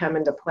port may come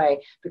into play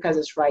because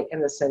it's right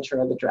in the center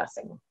of the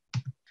dressing.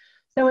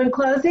 So in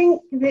closing,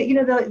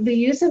 the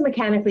use of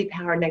mechanically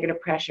powered negative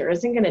pressure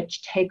isn't going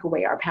to take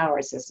away our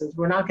power systems.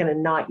 We're not going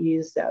to not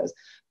use those.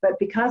 But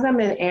because I'm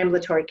in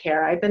ambulatory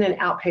care, I've been in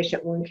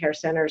outpatient wound care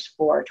centers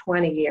for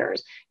 20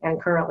 years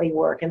and currently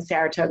work in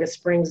Saratoga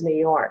Springs, New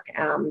York.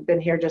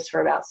 Been here just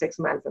for about 6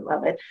 months and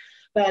love it.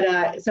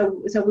 But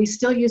so we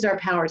still use our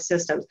power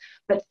systems,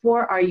 but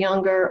for our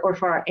younger or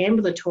for our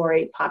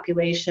ambulatory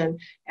population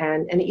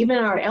and even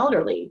our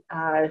elderly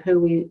who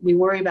we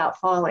worry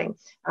about falling,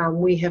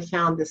 we have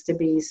found this to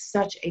be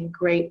such a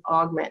great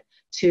augment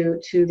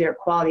to their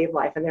quality of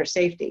life and their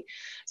safety.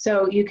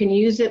 So you can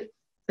use it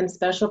in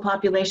special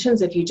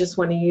populations if you just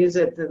want to use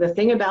it. The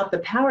thing about the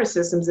power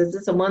systems is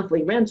it's a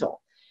monthly rental.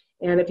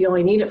 And if you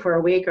only need it for a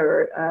week,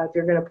 or if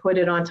you're going to put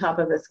it on top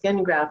of a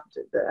skin graft,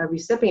 a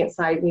recipient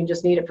site, and you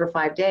just need it for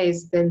 5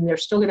 days, then they're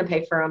still going to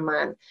pay for a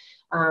month.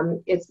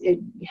 It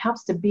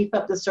helps to beef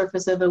up the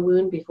surface of a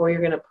wound before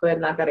you're going to put,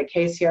 and I've got a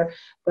case here,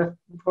 but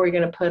before you're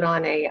going to put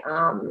on a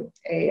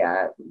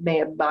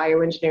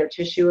bioengineered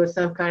tissue of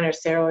some kind, or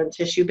sterile and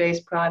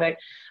tissue-based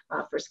product.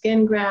 For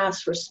skin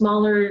grafts, for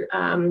smaller,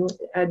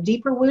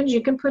 deeper wounds,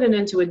 you can put it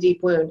into a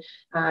deep wound.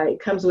 It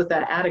comes with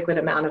an adequate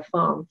amount of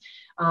foam.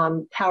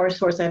 Power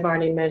source I've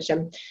already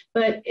mentioned,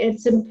 but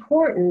it's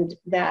important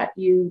that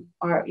you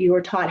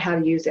are taught how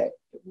to use it.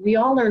 We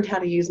all learned how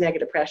to use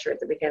negative pressure at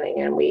the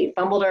beginning, and we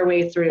fumbled our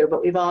way through,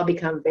 but we've all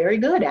become very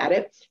good at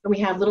it, and we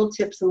have little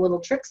tips and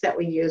little tricks that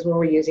we use when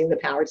we're using the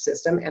powered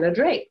system and a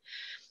drape.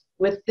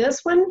 With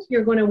this one,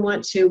 you're going to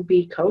want to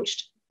be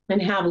coached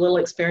and have a little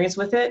experience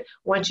with it.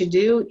 Once you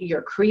do,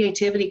 your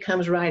creativity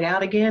comes right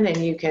out again,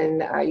 and you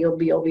can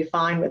you'll be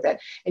fine with it,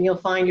 and you'll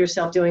find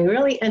yourself doing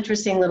really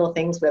interesting little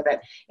things with it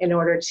in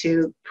order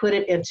to put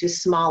it into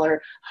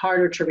smaller,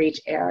 harder to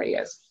reach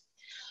areas.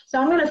 So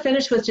I'm going to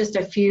finish with just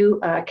a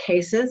few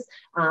cases.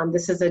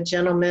 This is a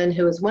gentleman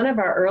who was one of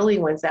our early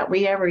ones that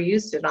we ever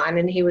used it on,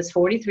 and he was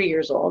 43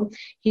 years old.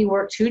 He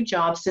worked 2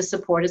 jobs to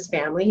support his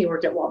family. He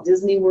worked at Walt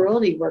Disney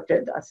World. He worked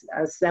at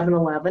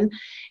 7-Eleven.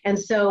 And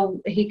so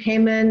he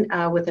came in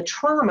with a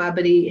trauma,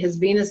 but his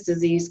venous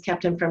disease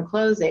kept him from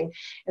closing.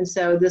 And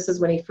so this is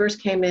when he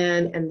first came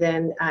in, and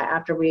then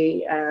after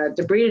we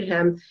debrided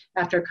him,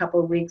 after a couple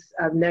of weeks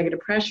of negative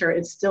pressure,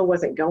 it still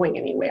wasn't going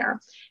anywhere.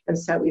 And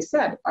so we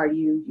said, "Are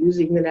you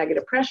using the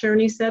negative pressure?"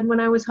 And he said, "When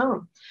I was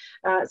home."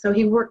 So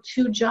he worked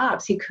 2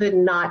 jobs. He could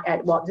not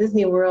at Walt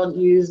Disney World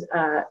use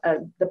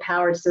the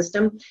powered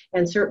system,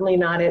 and certainly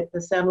not at the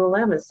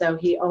 7-Eleven. So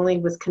he only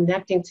was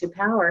connecting to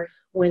power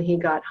when he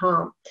got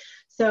home.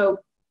 So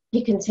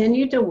he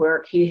continued to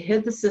work. He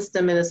hid the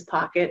system in his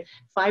pocket.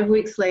 5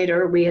 weeks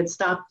later, we had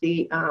stopped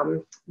the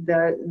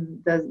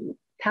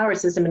power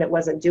system, and it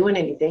wasn't doing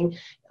anything.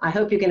 I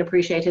hope you can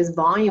appreciate his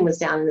volume was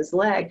down in his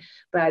leg,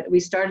 but we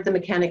started the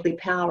mechanically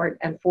powered,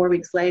 and 4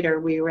 weeks later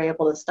we were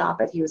able to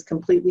stop it. He was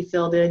completely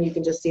filled in. You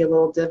can just see a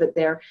little divot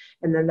there,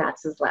 and then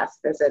that's his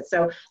last visit.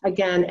 So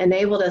again,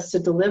 enabled us to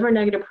deliver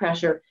negative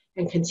pressure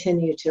and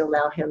continue to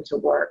allow him to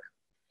work.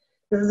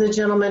 This is a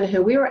gentleman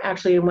who we were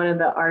actually in one of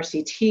the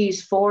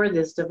RCTs for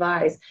this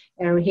device,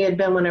 and he had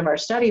been one of our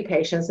study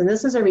patients, and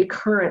this is a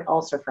recurrent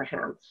ulcer for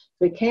him.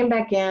 So he came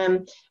back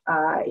in,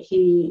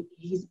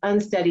 he's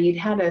unsteady. He'd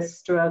had a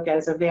stroke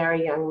as a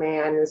very young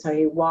man, and so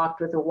he walked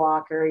with a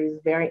walker. He's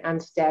very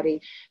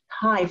unsteady,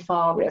 high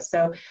fall risk.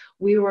 So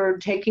we were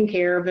taking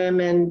care of him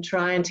and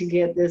trying to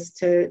get this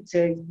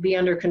to be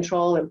under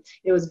control, and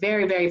it was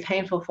very, very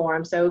painful for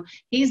him. So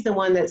he's the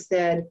one that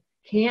said,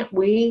 can't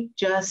we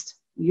just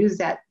use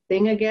that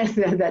thing again,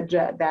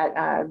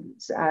 that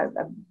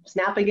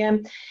snap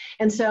again?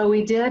 And so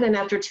we did, and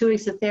after 2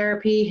 weeks of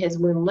therapy, his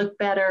wound looked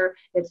better,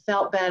 it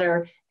felt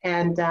better,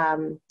 and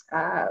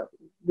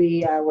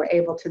we were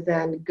able to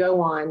then go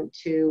on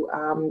to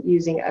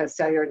using a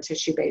cellular and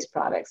tissue-based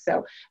product.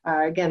 So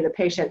again, the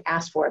patient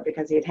asked for it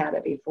because he had had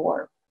it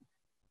before.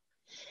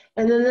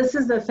 And then this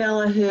is the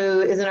fellow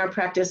who is in our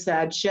practice,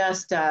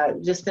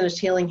 just finished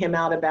healing him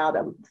out about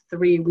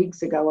 3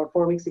 weeks ago or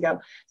 4 weeks ago.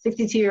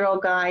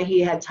 62-year-old guy,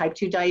 he had type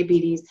 2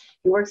 diabetes.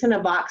 He works in a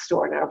box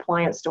store, in an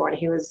appliance store, and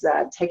he was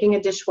taking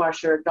a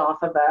dishwasher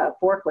off of a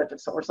forklift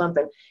or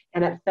something,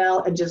 and it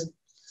fell and just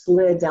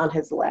slid down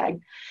his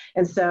leg.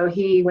 And so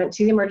he went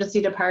to the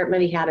emergency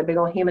department. He had a big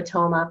old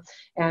hematoma.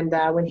 And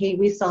when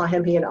we saw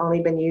him, he had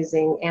only been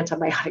using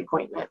antibiotic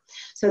ointment.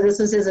 So this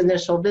was his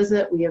initial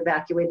visit. We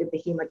evacuated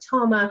the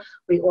hematoma.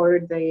 We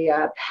ordered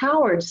the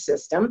powered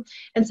system.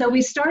 And so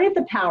we started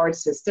the powered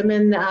system,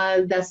 and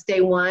that's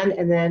day 1.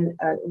 And then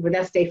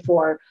that's day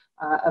 4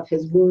 of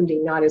his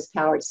wounding, not his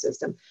powered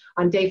system.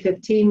 On day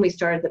 15, we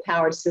started the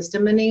powered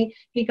system, and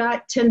he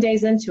got 10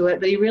 days into it,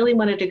 but he really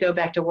wanted to go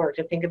back to work,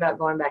 to think about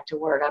going back to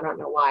work. I don't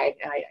know why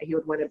he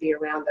would want to be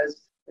around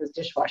those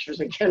dishwashers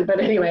again, but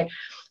anyway,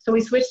 so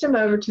we switched him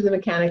over to the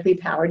mechanically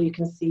powered. You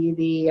can see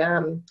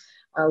the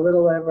a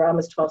little over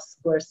almost 12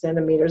 square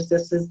centimeters.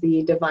 This is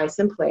the device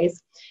in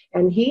place,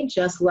 and he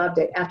just loved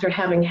it after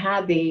having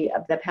had the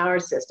power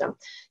system.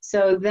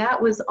 So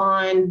that was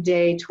on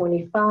day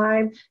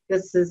 25.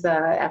 This is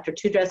after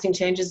 2 dressing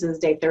changes. This is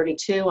day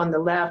 32 on the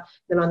left,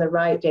 then on the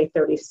right, day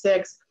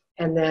 36.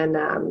 And then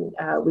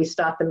we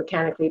stopped the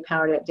mechanically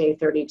powered at day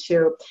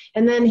 32.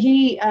 And then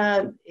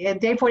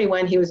at day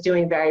 41, he was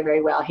doing very,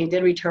 very well. He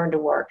did return to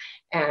work,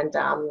 and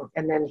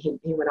then he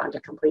went on to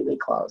completely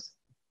close.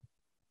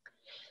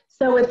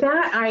 So with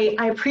that,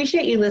 I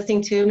appreciate you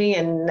listening to me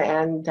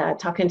and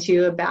talking to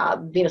you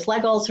about venous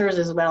leg ulcers,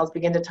 as well as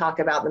begin to talk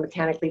about the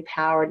mechanically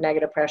powered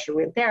negative pressure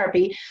wound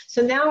therapy.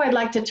 So now I'd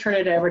like to turn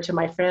it over to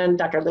my friend,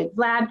 Dr.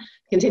 Vlad,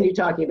 continue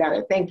talking about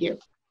it. Thank you.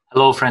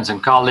 Hello, friends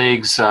and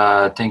colleagues.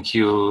 Thank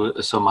you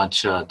so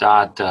much,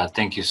 Dot.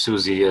 Thank you,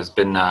 Susie. It's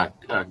been a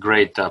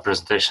great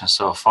presentation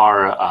so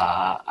far.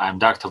 I'm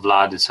Dr.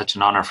 Vlad. It's such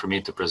an honor for me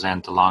to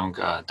present along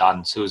Dot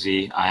and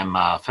Susie. I'm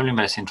a family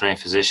medicine trained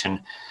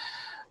physician.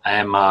 I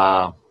am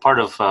part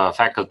of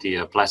faculty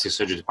of plastic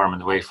surgery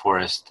department at Wake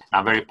Forest.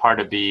 I'm very proud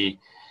to be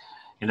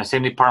in the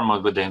same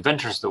department with the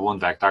inventors of the wound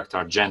vac, Dr.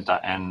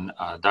 Argenta and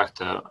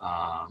Dr.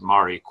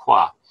 Mari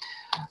Kwa.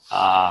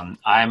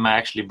 I'm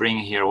actually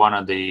bringing here one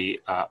of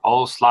the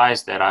old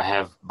slides that I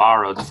have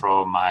borrowed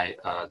from my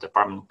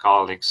department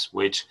colleagues,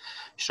 which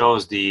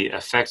shows the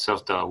effects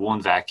of the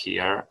wound vac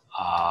here.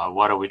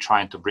 What are we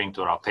trying to bring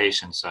to our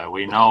patients?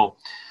 We know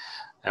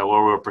what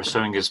we're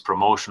pursuing is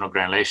promotion of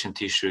granulation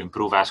tissue,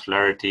 improve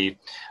vascularity,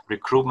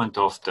 recruitment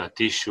of the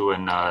tissue,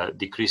 and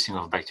decreasing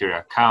of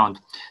bacterial count.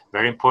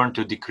 Very important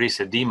to decrease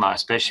edema,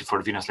 especially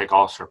for venous leg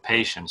ulcer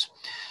patients.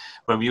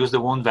 When we use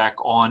the wound vac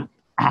on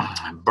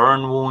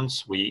burn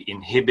wounds, we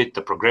inhibit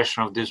the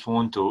progression of this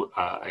wound to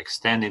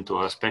extend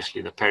into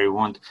especially the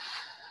peri-wound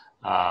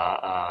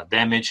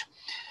damage.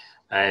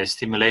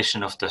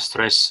 Stimulation of the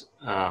stress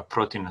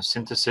protein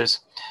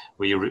synthesis.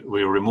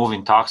 We're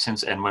removing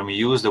toxins, and when we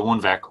use the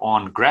wound vac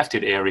on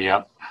grafted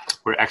area,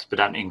 we're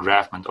expediting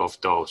engraftment of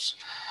those.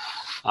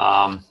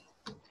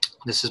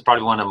 This is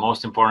probably one of the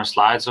most important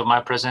slides of my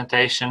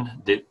presentation,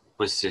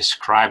 which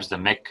describes the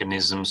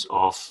mechanisms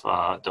of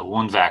the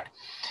wound vac.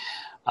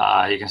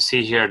 You can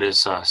see here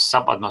there's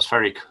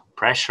subatmospheric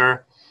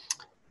pressure.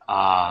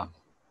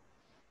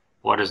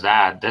 What is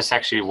that? That's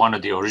actually one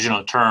of the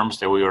original terms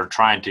that we were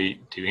trying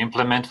to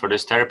implement for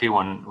this therapy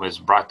when it was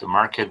brought to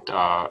market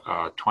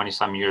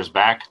 20-some years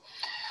back.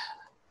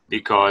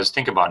 Because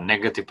think about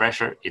negative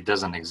pressure, it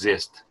doesn't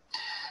exist.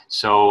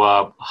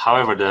 So,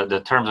 however, the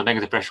terms of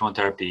negative pressure wound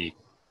therapy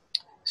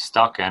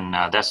stuck, and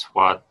that's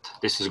what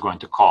this is going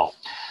to call.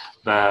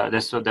 But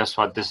that's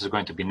what this is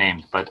going to be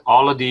named. But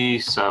all of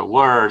these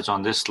words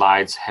on these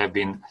slides have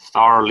been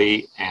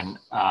thoroughly and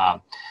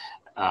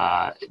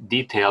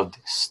detailed,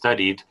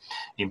 studied.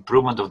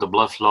 Improvement of the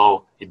blood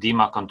flow,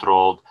 edema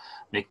controlled,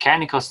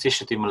 mechanical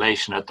tissue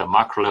stimulation at the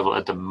macro level,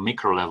 at the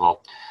micro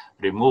level,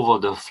 removal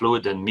of the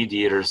fluid and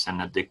mediators,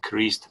 and a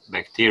decreased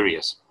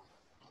bacteria.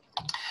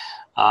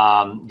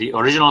 The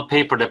original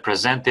paper that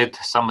presented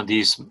some of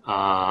these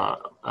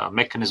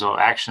mechanism of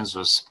actions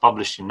was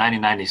published in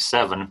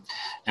 1997,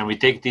 and we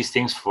take these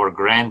things for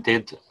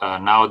granted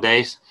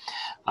nowadays.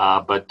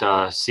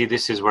 See,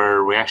 this is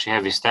where we actually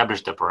have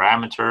established the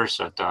parameters.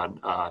 At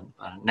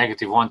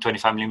negative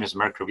 125 millimeters of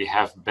mercury, we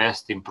have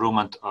best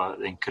improvement,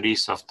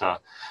 increase of the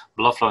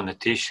blood flow in the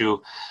tissue.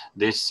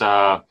 This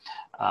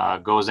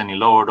goes any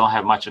lower, don't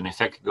have much of an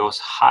effect. It goes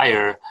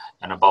higher,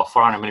 and about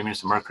 400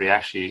 millimeters of mercury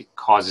actually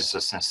causes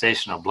a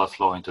sensation of blood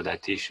flow into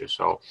that tissue.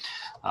 So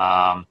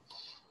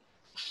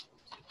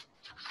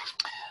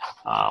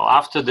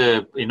after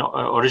the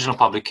original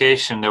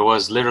publication, there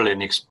was literally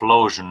an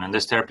explosion, and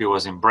this therapy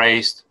was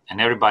embraced, and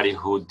everybody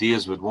who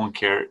deals with wound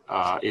care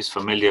is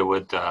familiar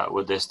with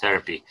this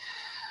therapy.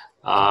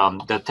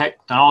 The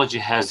technology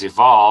has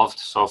evolved,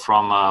 so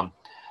from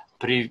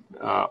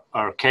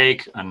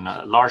archaic and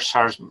large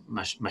size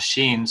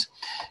machines,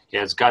 it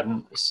has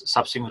gotten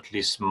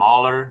subsequently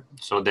smaller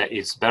so that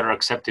it's better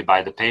accepted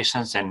by the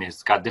patients, and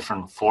it's got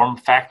different form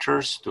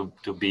factors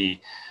to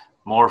be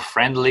more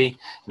friendly,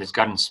 and it's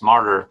gotten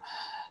smarter.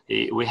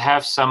 We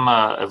have some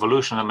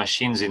evolution of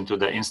machines into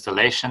the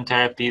installation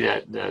therapy.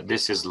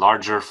 This is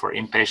larger for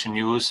inpatient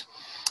use,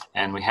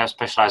 and we have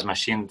specialized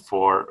machine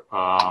for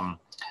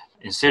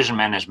incision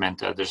management.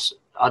 There's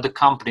other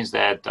companies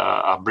that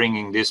are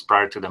bringing this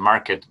product to the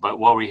market, but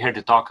what we're here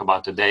to talk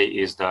about today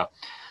is the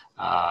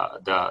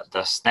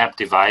SNAP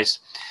device,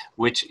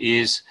 which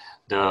is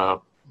the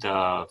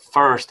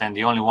first and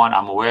the only one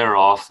I'm aware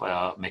of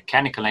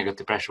mechanical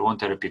negative pressure wound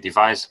therapy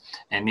device,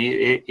 and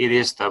it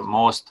is the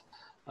most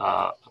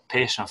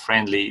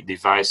patient-friendly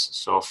device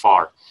so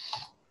far.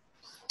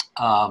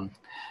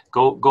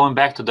 Going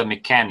back to the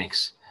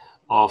mechanics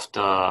of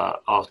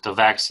the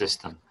VAC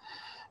system,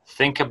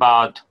 think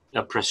about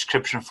a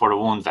prescription for a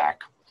wound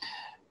vac.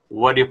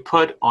 What you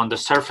put on the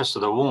surface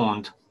of the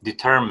wound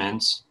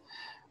determines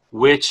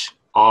which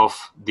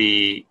of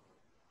the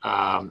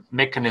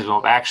mechanism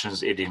of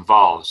actions it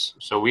involves.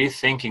 So we're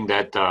thinking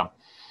that the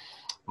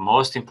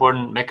most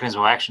important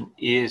mechanism of action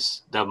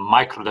is the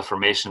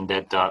microdeformation,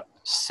 that the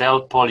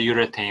cell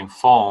polyurethane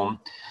foam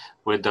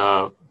with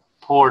a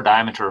pore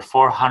diameter of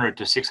 400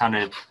 to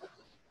 600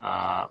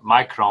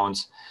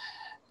 microns,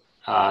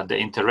 the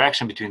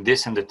interaction between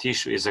this and the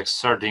tissue is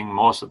exerting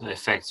most of the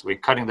effects. We're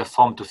cutting the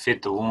foam to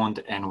fit the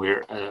wound, and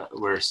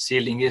we're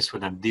sealing it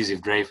with an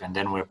adhesive drape, and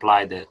then we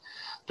apply the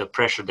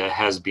pressure that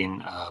has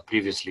been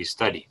previously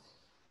studied.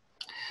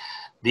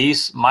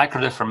 These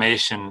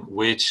microdeformation,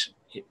 which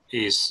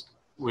is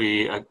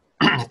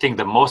I think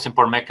the most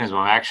important mechanism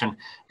of action,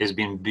 has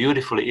been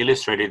beautifully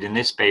illustrated in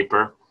this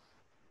paper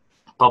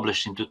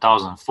published in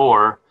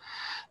 2004,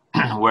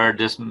 where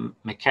this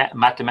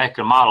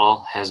mathematical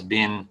model has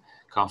been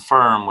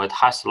confirmed with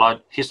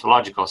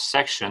histological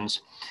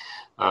sections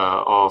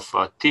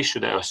of tissue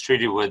that was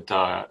treated with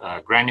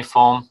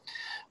granifoam,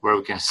 where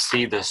we can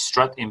see the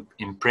strut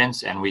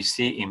imprints, and we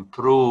see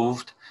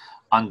improved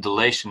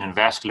undulation and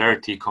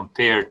vascularity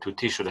compared to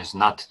tissue that's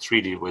not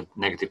treated with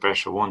negative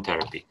pressure wound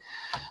therapy.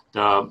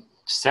 The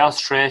cell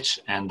stretch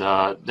and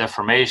the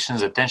deformations,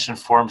 the tension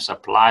forms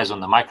applies on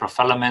the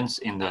microfilaments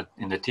in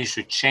the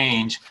tissue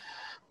change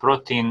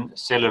protein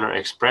cellular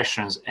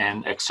expressions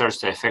and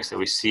exerts the effects that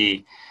we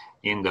see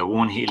in the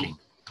wound healing.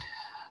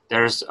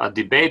 There's a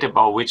debate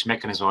about which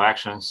mechanism of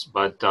actions,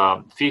 but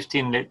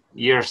 15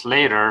 years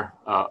later,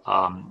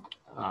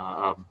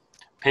 a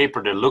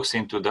paper that looks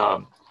into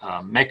the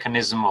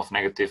mechanism of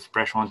negative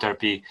pressure wound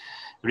therapy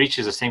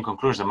reaches the same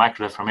conclusion. The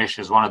microdeformation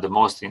is one of the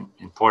most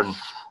important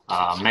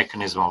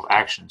mechanism of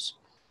actions.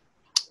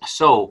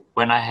 So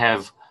when I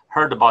have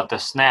heard about the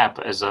SNAP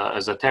as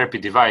a therapy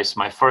device,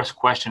 my first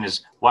question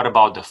is, what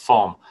about the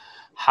foam?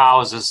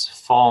 How is this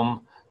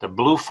foam, the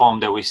blue foam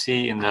that we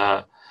see in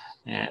the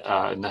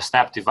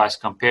SNAP device,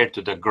 compared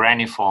to the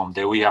granifoam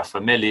that we are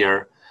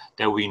familiar,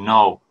 that we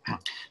know?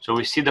 So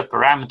we see the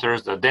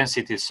parameters, the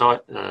density,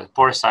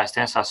 pore size,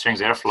 tensile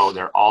strength, airflow,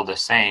 they're all the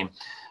same.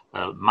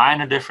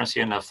 Minor difference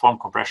in the foam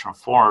compression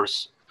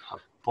force,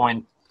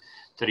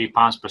 0.3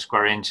 pounds per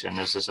square inch, and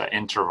this is an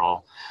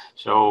interval.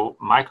 So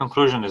my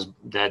conclusion is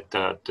that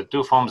the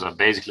two foams are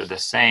basically the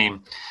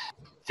same.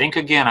 Think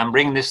again, I'm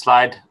bringing this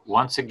slide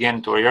once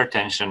again to your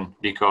attention,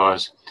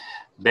 because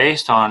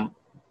based on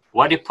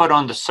what you put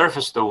on the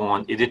surface of the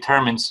wound, it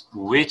determines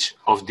which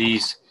of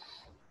these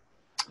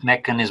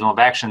mechanism of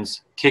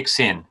actions kicks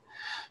in.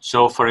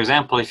 So for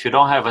example, if you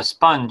don't have a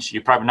sponge,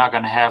 you're probably not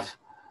going to have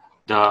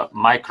the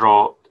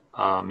micro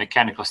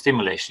mechanical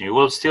stimulation. You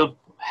will still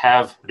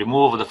have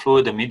removal of the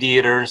fluid, the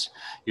mediators,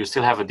 you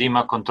still have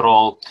edema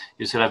control,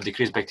 you still have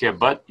decreased bacteria,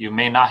 but you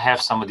may not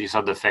have some of these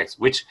other effects,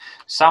 which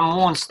some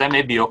wounds, they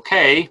may be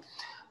okay,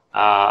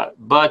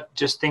 but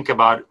just think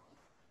about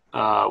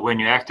when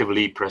you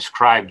actively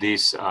prescribe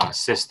this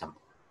system.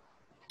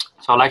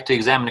 So I'd like to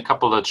examine a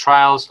couple of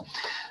trials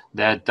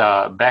that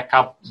back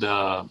up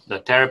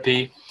the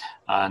therapy.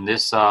 And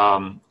this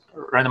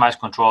randomized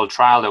controlled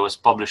trial that was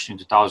published in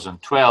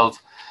 2012,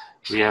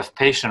 we have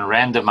patient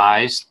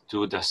randomized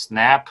to the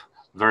SNAP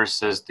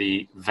versus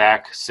the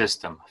VAC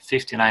system,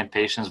 59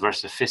 patients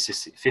versus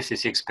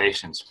 56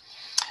 patients.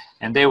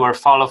 And they were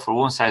followed for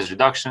wound size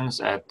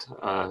reductions at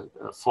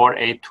 4,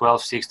 8,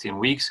 12, 16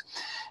 weeks.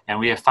 and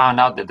we have found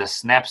out that the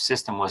SNAP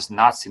system was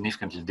not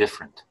significantly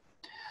different.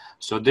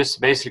 So this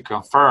basically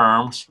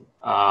confirms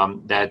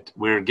that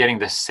we're getting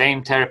the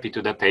same therapy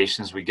to the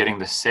patients, we're getting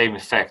the same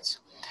effects.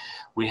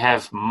 We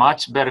have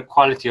much better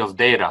quality of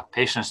data.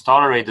 Patients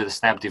tolerated the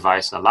SNAP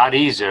device a lot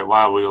easier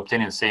while we were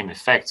obtaining the same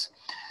effects.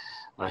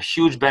 A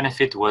huge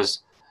benefit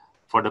was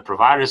for the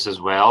providers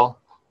as well.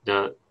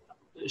 The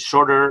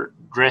shorter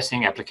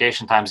dressing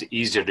application times,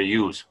 easier to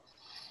use.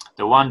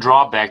 The one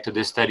drawback to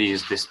this study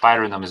is the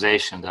spider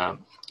randomization. The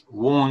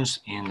wounds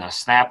in the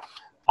SNAP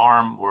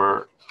arm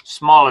were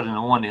smaller than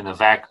the one in the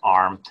VAC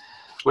arm,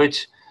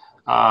 which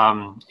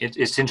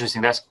it's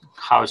interesting. That's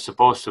how it's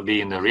supposed to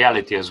be in the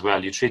reality as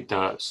well. You treat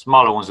the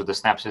smaller ones with the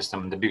SNAP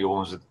system and the bigger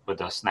ones with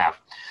the SNAP.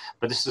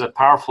 But this is a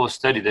powerful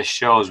study that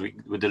shows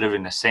we're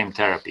delivering the same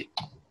therapy.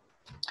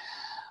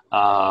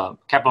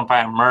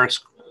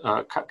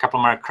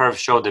 Kaplan-Meier curve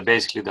showed that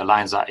basically the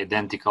lines are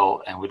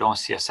identical and we don't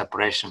see a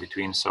separation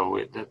between, so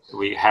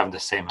we have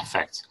the same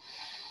effects.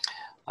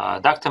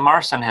 Dr.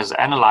 Marson has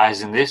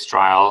analyzed in this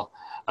trial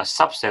a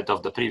subset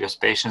of the previous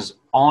patients,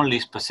 only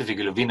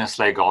specifically venous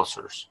leg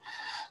ulcers.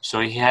 So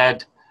he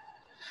had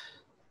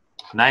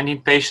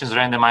 19 patients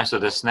randomized to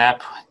the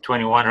SNAP,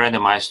 21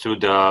 randomized to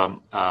the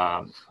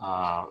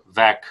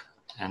VAC,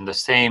 and the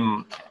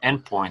same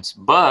endpoints.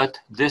 But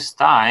this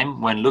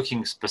time, when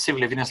looking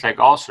specifically at venous leg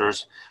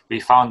ulcers, we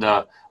found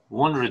the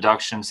wound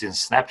reductions in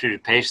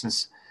SNAP-treated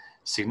patients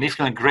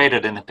significantly greater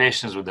than the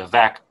patients with the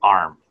VAC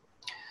arm.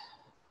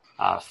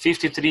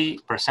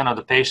 53% of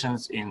the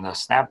patients in the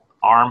SNAP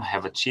arm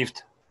have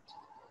achieved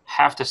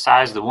half the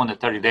size of the wound at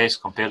 30 days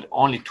compared to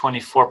only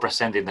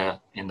 24%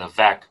 in the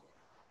VAC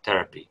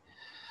therapy.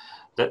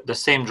 The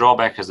same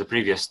drawback as the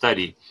previous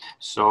study.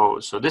 So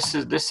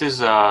this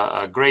is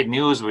great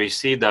news. We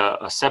see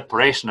a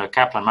separation of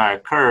Kaplan-Meier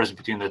curves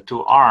between the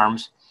two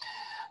arms.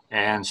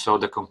 And so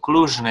the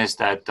conclusion is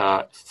that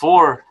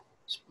for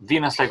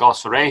venous leg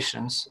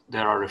ulcerations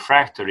that are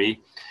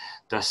refractory,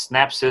 the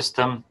SNAP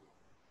system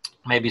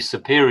may be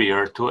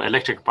superior to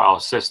electric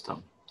pulse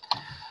system.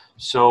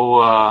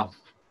 So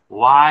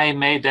why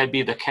may that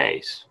be the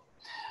case?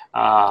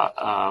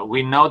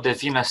 We know that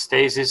venous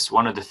stasis,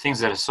 one of the things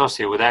that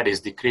associate with that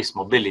is decreased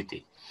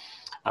mobility.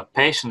 A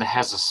patient that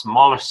has a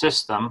smaller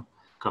system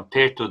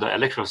compared to the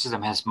electrical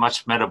system has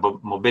much better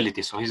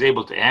mobility. So he's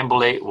able to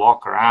ambulate,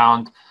 walk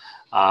around.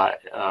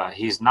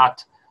 He's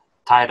not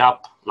tied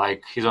up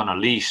like he's on a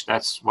leash.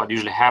 That's what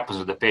usually happens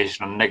with the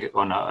patient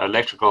on an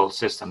electrical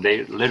system.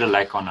 They literally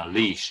like on a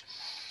leash.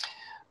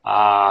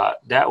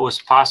 That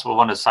was possible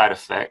one of the side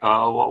effects,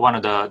 one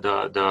of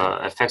the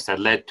effects that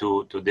led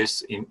to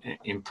this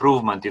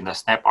improvement in the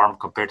SNAP arm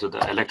compared to the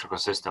electrical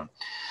system.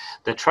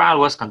 The trial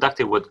was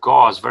conducted with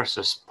gauze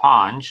versus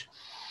sponge.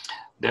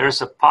 There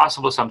is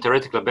some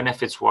theoretical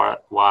benefits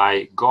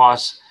why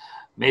gauze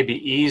may be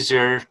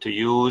easier to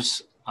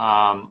use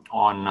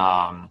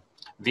on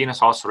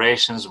venous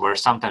ulcerations where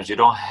sometimes you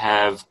don't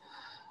have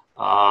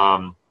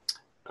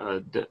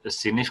the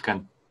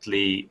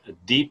significantly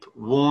deep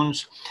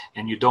wounds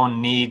and you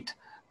don't need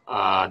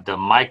the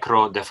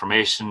micro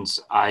deformations.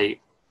 I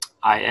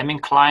am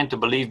inclined to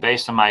believe,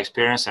 based on my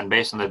experience and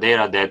based on the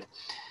data, that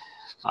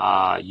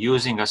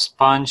using a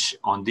sponge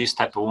on these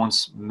type of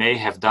wounds may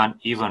have done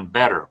even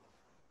better.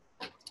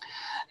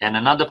 And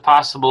another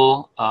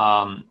possible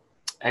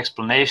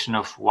explanation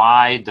of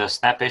why the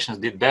SNAP patients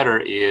did better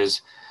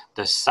is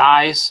the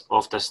size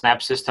of the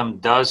SNAP system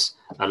does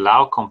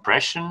allow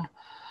compression.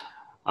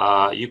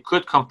 You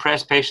could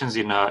compress patients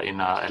in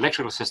an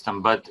electrical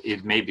system, but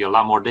it may be a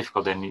lot more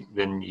difficult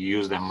than you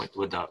use them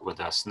with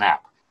a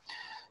SNAP.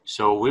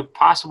 So we're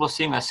possibly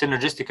seeing a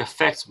synergistic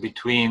effects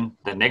between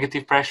the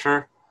negative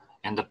pressure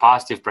and the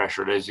positive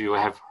pressure, as you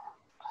have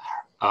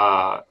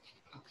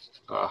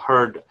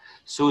heard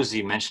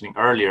Susie mentioning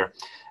earlier.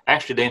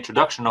 Actually, the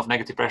introduction of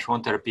negative pressure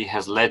wound therapy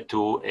has led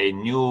to a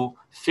new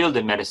field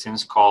in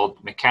medicines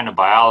called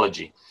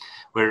mechanobiology.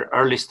 We're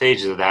early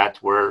stages of that.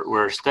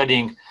 We're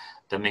studying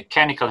the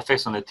mechanical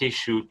effects on the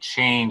tissue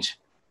change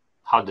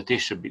how the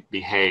tissue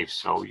behaves.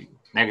 So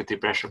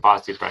negative pressure,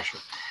 positive pressure.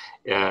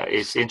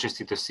 It's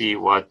interesting to see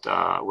what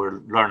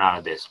we'll learn out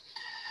of this.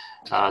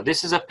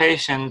 This is a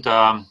patient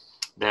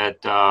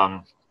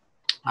that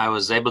I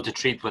was able to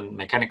treat with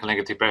mechanical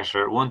negative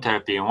pressure wound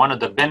therapy. And one of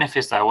the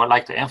benefits I would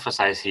like to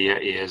emphasize here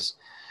is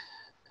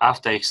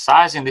after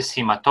excising this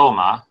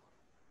hematoma,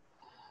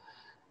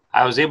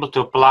 I was able to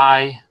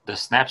apply the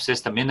SNAP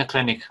system in the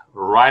clinic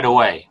right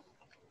away.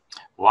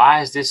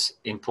 Why is this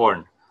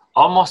important?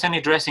 Almost any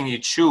dressing you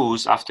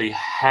choose after you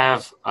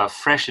have a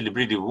freshly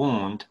debrided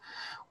wound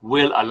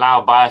will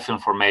allow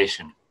biofilm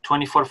formation.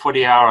 24 to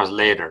 48 hours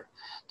later,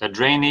 the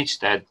drainage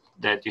that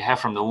you have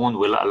from the wound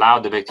will allow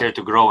the bacteria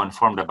to grow and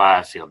form the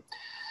biofilm.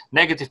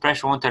 Negative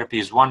pressure wound therapy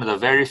is one of the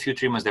very few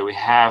treatments that we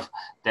have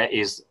that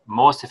is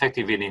most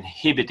effective in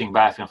inhibiting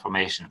biofilm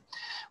formation.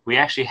 We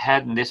actually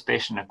had in this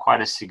patient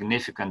quite a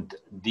significant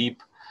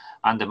deep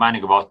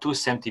undermining, about 2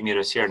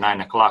 centimeters here at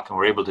 9 o'clock, and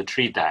we're able to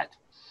treat that.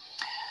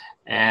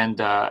 And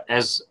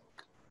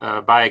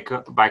by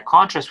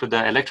contrast with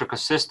the electrical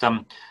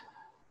system,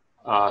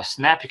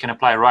 SNAP you can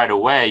apply right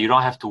away. You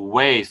don't have to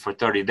wait for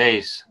 30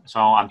 days. So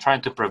I'm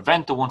trying to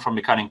prevent the wound from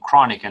becoming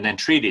chronic and then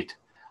treat it.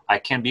 I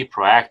can be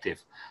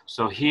proactive.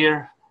 So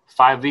here,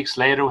 5 weeks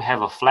later, we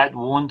have a flat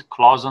wound,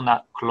 closed on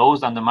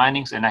the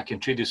mindings, and I can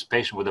treat this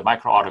patient with a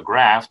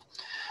micro-autograft,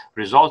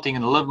 resulting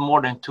in a little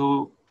more than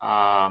 2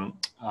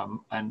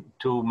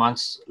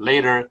 months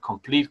later,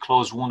 complete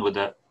closed wound with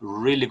a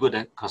really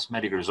good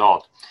cosmetic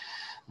result.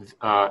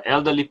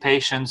 Elderly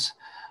patients,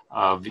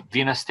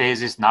 venous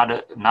stasis, not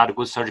a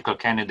good surgical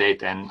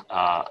candidate, and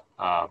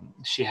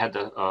she had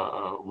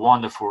a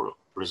wonderful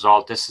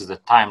result. This is the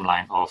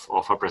timeline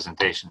of her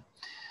presentation.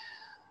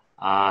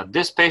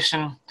 This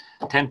patient,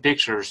 10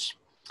 pictures,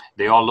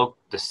 they all look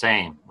the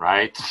same,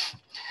 right?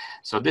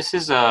 So this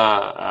is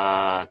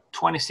a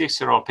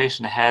 26-year-old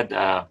patient that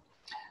had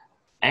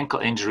ankle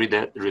injury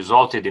that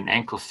resulted in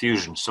ankle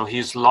fusion. So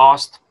he's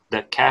lost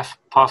the calf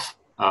puff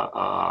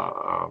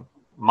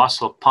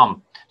muscle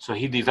pump. So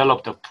he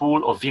developed a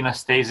pool of venous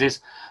stasis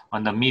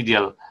on the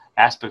medial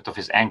aspect of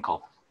his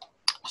ankle.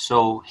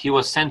 So he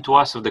was sent to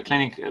us to the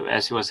clinic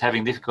as he was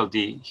having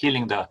difficulty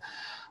healing the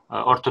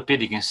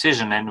orthopedic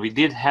incision, and we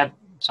did have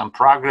some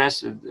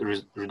progress,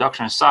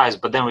 reduction in size,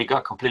 but then we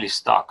got completely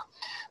stuck.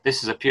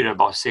 This is a period of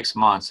about 6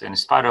 months, and in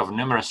spite of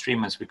numerous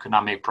treatments, we could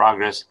not make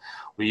progress.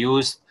 We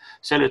used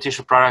cellular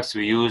tissue products,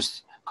 we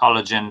used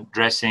collagen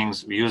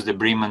dressings, we used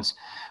debridements.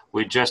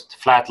 We're just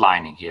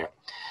flatlining here.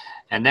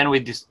 And then we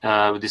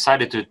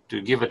decided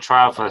to give a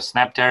trial for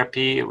SNAP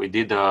therapy. We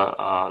did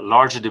a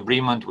larger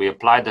debridement. We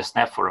applied the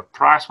SNAP for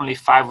approximately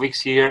 5 weeks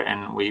here,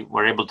 and we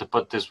were able to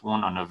put this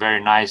wound on a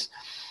very nice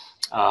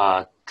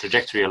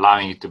trajectory,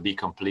 allowing it to be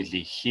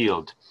completely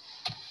healed.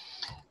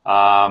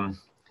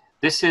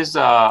 This is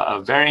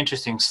a very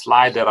interesting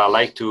slide that I'd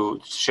like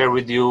to share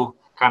with you,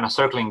 kind of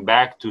circling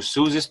back to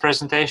Susie's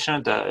presentation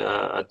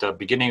at the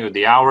beginning of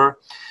the hour,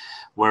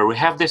 where we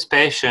have this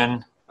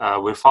patient.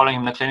 We're following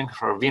him in the clinic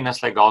for a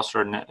venous leg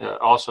ulcer, and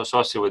also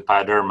associated with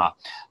pyoderma.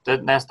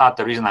 That's not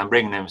the reason I'm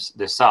bringing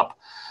this up,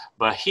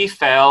 but he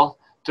fell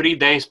 3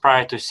 days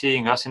prior to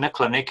seeing us in the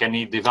clinic, and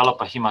he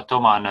developed a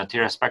hematoma on the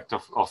anterior aspect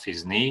of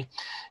his knee.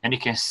 And you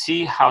can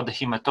see how the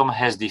hematoma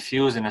has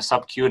diffused in a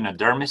subcutaneous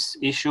dermis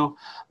issue,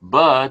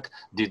 but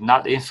did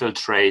not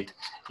infiltrate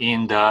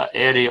in the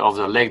area of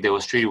the leg that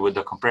was treated with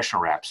the compression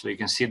wrap. So you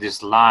can see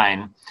this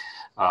line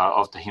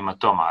of the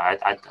hematoma.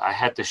 I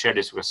had to share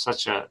this with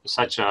such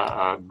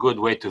a good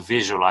way to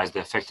visualize the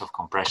effect of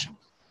compression.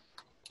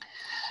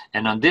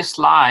 And on this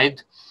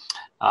slide,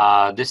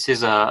 this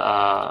is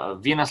a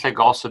venous leg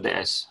ulcer that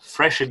is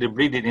freshly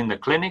debrided in the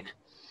clinic.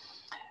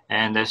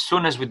 And as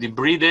soon as we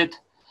debride it,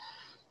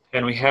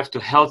 and we have to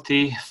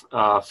healthy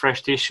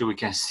fresh tissue, we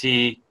can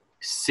see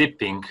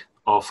sipping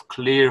of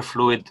clear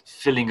fluid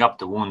filling up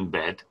the wound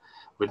bed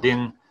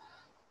within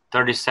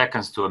 30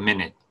 seconds to a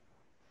minute.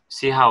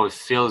 See how it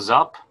fills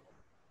up?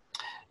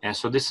 And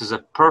so this is a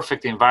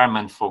perfect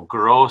environment for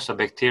growth of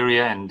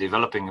bacteria and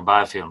developing a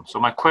biofilm. So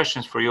my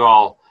questions for you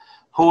all: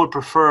 who would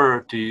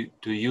prefer to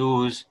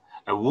use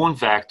a wound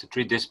vac to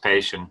treat this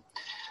patient?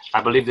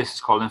 I believe this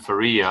is called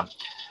infaria,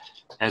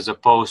 as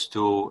opposed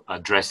to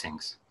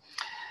dressings.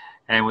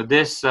 And with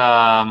this,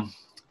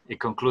 it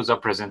concludes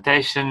our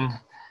presentation.